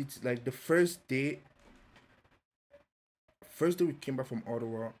 2 beats. Like the first day we came back from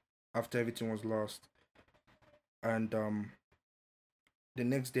Ottawa after everything was lost, and the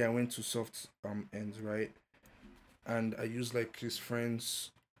next day I went to Soft Ends, right? And I used like his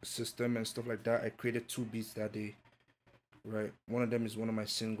friend's system and stuff like that. I created 2 beats that day, right? One of them is one of my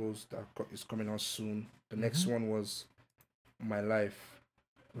singles that is coming out soon. The next one was My Life,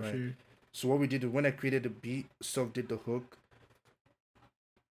 right? Sure. So what we did when I created the beat, Soft did the hook.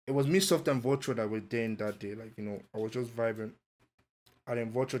 It was me, Soft, and Vulture that were there in that day. Like, I was just vibing. And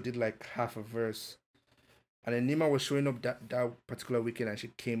then Vulture did like half a verse. And then Nima was showing up that particular weekend and she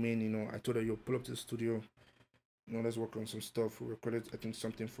came in, I told her, yo, pull up to the studio. Let's work on some stuff. We recorded, I think,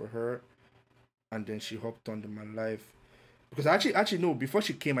 something for her. And then she hopped on to My Life. Because actually, no, before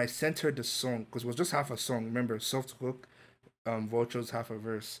she came, I sent her the song. Because it was just half a song. Remember, Soft hook, Vulture's half a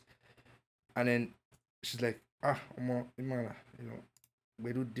verse. And then she's like, Imana,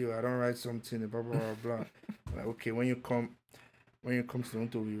 we do deal. I don't write something, blah, blah, blah, blah. Like, okay, when you come, when it comes to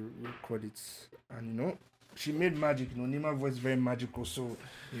want to record it, and she made magic. Nima voice is very magical, so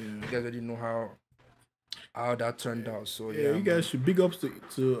you guys already know how that turned out. So Yeah, you guys should big ups to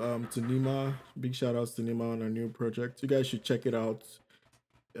Nima. Big shout outs to Nima on a new project. You guys should check it out.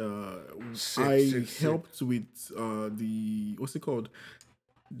 I helped with the what's it called?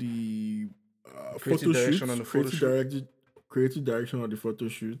 The photo shoot, creative direction on the photo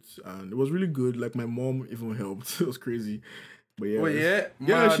shoot, and it was really good. Like my mom even helped. It was crazy. But yeah,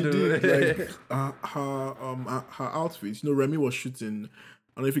 she did. Like her outfit. Remy was shooting.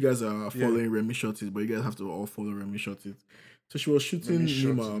 I don't know if you guys are following Remy Shorties, but you guys have to all follow Remy Shorties. So she was shooting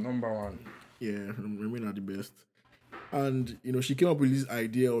Nima. Number one. Yeah, Remy are the best. And she came up with this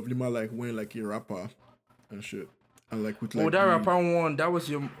idea of Nima like wearing like a rapper and shit. And like with like that rapper one, that was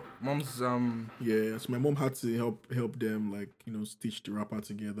your mom's Yeah, so my mom had to help them like, stitch the rapper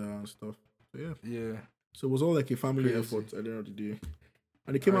together and stuff. So yeah. So it was all like a family effort at the end of the day.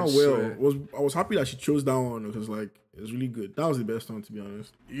 And it came out well. I was happy that she chose that one because like it was really good. That was the best one, to be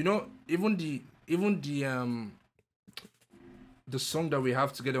honest. Even the song that we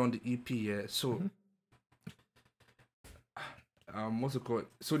have together on the EP, yeah. So what's it called?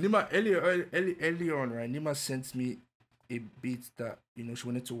 So Nima earlier on, right? Nima sent me a beat that she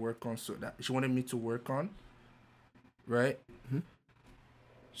wanted to work on, so that she wanted me to work on, right?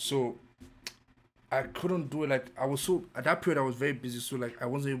 So I couldn't do it. Like I was so at that period I was very busy, so like I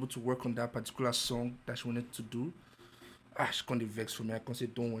wasn't able to work on that particular song that she wanted to do. She can't vex for me. I can't say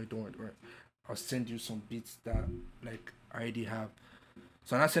don't worry. I'll send you some beats that like I already have.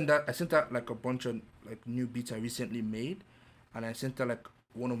 So I sent her like a bunch of like new beats I recently made, and I sent her like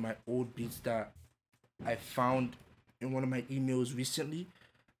one of my old beats that I found in one of my emails recently.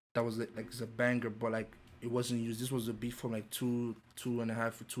 That was like it's a banger, but like it wasn't used. This was a beat from like 2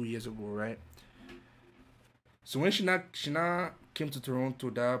 years ago, right? So when she came to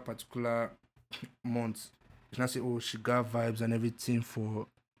Toronto that particular month, she said, "Oh, she got vibes and everything for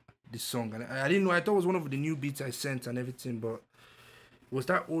the song," and I didn't know. I thought it was one of the new beats I sent and everything, but it was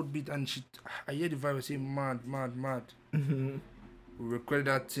that old beat. And I hear the vibe. I say, "Mad." Mm-hmm. We recorded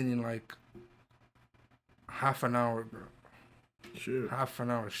that thing in like half an hour, bro. Sure. Half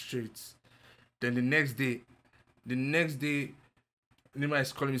an hour straight. Then the next day, Nima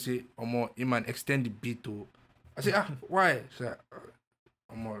is calling me say, "Iman, extend the beat to." I say, why? She's like,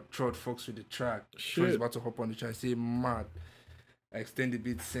 Trod fucks with the track. Trod's about to hop on the track. I say, mad. I extend the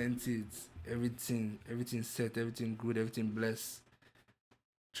beat, sent it. Everything set, everything good, everything blessed.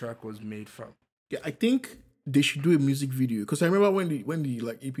 Track was made from. Yeah, I think they should do a music video because I remember when the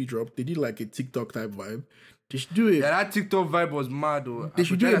like EP dropped, they did like a TikTok type vibe. They should do it. Yeah, that TikTok vibe was mad though. They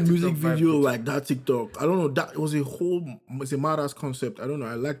should do a music video like that TikTok. I don't know. That was it's a mad ass concept. I don't know.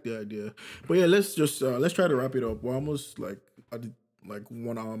 I like the idea. But yeah, let's let's try to wrap it up. We're almost like at the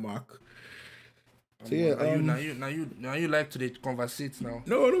 1 hour mark. So yeah, now you like to conversate now.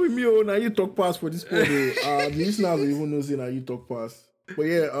 No, not with me. Oh, now you talk pass for this pod. The listeners will even know say now you talk pass. But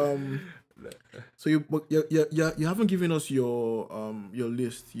yeah, so you haven't given us your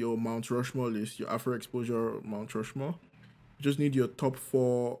list, your Mount Rushmore list, your Afro Exposure Mount Rushmore. You just need your top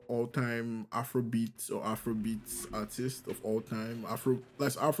 4 all-time Afrobeats or Afrobeats artists of all time.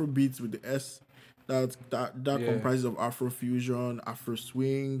 That's Afrobeats with the S. That comprises of Afrofusion, Afro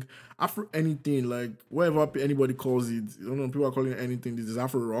swing, Afro anything, like whatever anybody calls it. I don't know, people are calling it anything. This is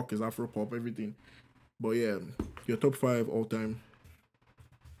Afro rock, is Afro pop, everything. But yeah, your top 5 all time.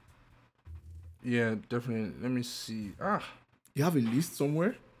 Yeah, definitely. Let me see. You have a list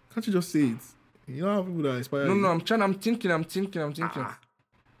somewhere? Can't you just say it? You don't have people that inspire you? No, I'm thinking.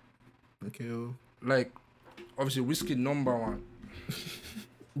 Okay. Like, obviously, Whiskey number 1.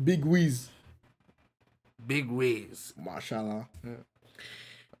 Big Wiz. Mashallah. Yeah.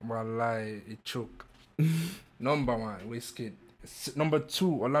 Wallahi, it choke. Number 1, Whiskey. Number 2,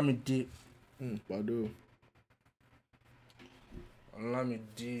 Olamide. Bado.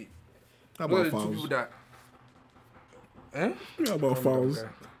 Olamide. How about Fowls? Eh? How about Fowls?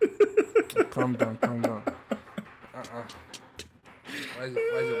 Calm down. Why is the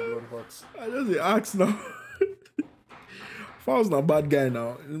blood hot? I just ask now. Fowls not bad guy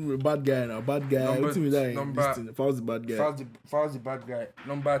now. Bad guy. Fowls the bad guy. Fowls the bad guy.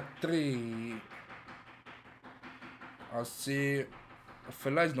 Number 3, I'll say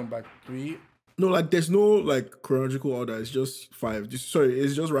Fela is number 3. No, like there's no like chronological order. It's just 5. It's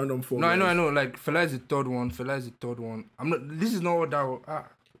just random 4. No, I know. Like Fela is the third one. I'm not. This is not order.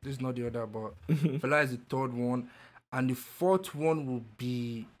 This is not the order, but Fela is the third one, and the fourth one will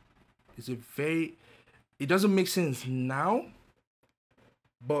be. It doesn't make sense now,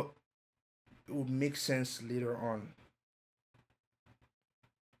 but it will make sense later on.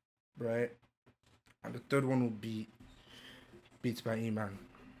 right? And the third one will be Beats by E-Man.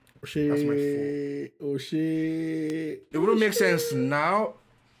 That's my four. It wouldn't make sense now,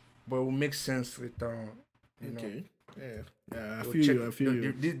 but it will make sense later on. Okay. Yeah, I feel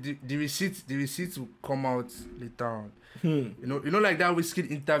you. The receipts will come out later on. You know, like that Wizkid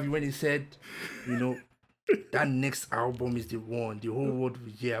interview when he said, that next album is the one. The whole world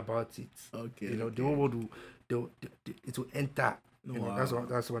will hear about it. Okay. The whole world it will enter. Wow.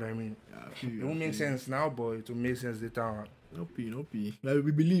 That's what I mean. Yeah, it won't make sense now, but it will make sense later on. No P. Like,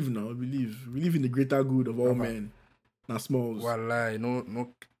 we believe now. We believe in the greater good of all men. Not smalls. Wallahi,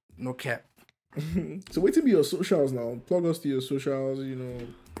 no cap. So wait till be your socials now. Plug us to your socials.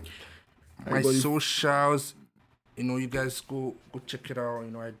 My socials. You guys go check it out.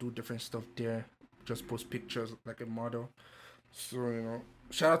 I do different stuff there. Just post pictures like a model. So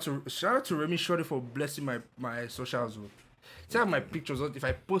shout out to Remy Shorty for blessing my socials. See how my pictures. If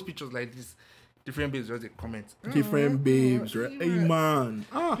I post pictures like this, different babes just comment. Different babes, right? Hey man,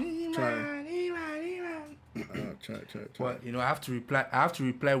 try. But I have to reply. I have to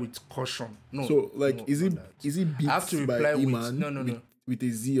reply with caution. No. So is it Beats I have to reply by E-Man? No. With a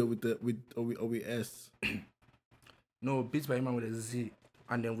Z or with S? No, Beats by E-Man with a Z,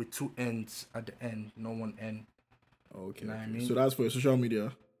 and then with 2 N's at the end, no 1 N. Okay. What I mean? So that's for your social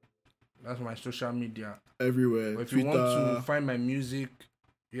media. That's my social media. Everywhere. But if Twitter. you want to find my music,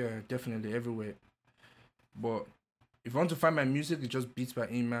 yeah, definitely everywhere. But if you want to find my music, it's just Beats by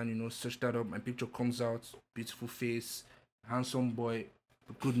E-Man. Search that up. My picture comes out. Beautiful face, handsome boy,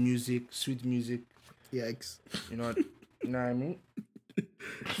 good music, sweet music. Yikes. You know what I mean?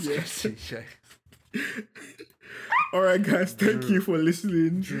 Yes. All right, guys. Thank you for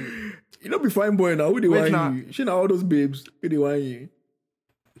listening. Be fine boy now. Who they want you? She know all those babes. Who they want you?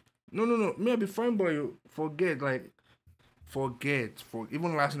 No. Me I be fine boy. Forget. For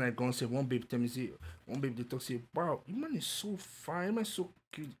even last night, gonna say one babe tell me say one babe they talk say, wow, your man is so fine, your man is so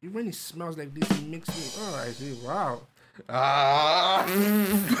cute. When it smells like this, it makes me. Oh, I say, wow.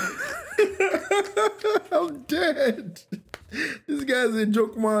 I'm dead. This guy's a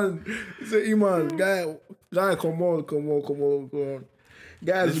joke, man. He's a E-Man. Guy, come on.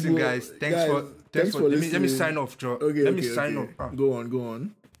 Guys, listen, guys, thanks for listening. Let me sign off, Joe. Okay, let me sign off. Go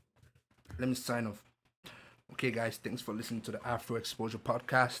on. Let me sign off. Okay, guys, thanks for listening to the Afro Exposure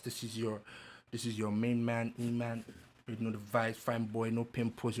Podcast. This is your main man, E-Man. You know the vibes, fine boy, no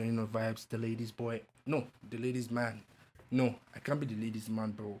pimples, you know the vibes, the ladies boy. No, the ladies man. No, I can't be the ladies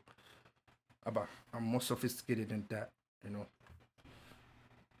man, bro. I'm more sophisticated than that, I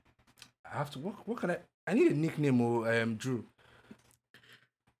have to, what can I need a nickname, Drew.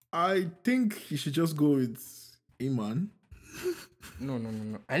 I think you should just go with E-Man. No.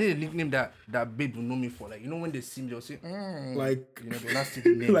 I need a nickname that babe will know me for. Like, when they see me, they'll say, like, the last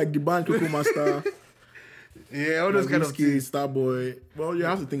name. Like the band Coco Master. Yeah, all those kind of things. Starboy. Well, you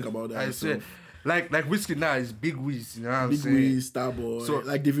have to think about that. I swear. Like Wizkid now is Big Wiz, you know what I'm saying? Big Wiz, Starboy. So,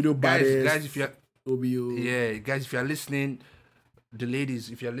 like the video baddest. Guys, if you're OBO. Yeah, guys, if you're listening, the ladies,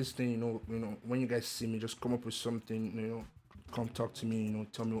 if you're listening, when you guys see me, just come up with something, come talk to me,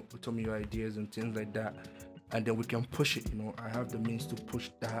 tell me your ideas and things like that. And then we can push it, I have the means to push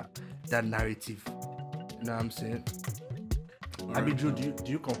that narrative. You know what I'm saying? Abi Drew, do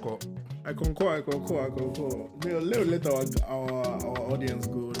you concur? I concur. Let our audience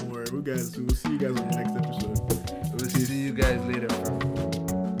go. Don't worry. We'll see you guys on the next episode. We'll see you guys later, bro.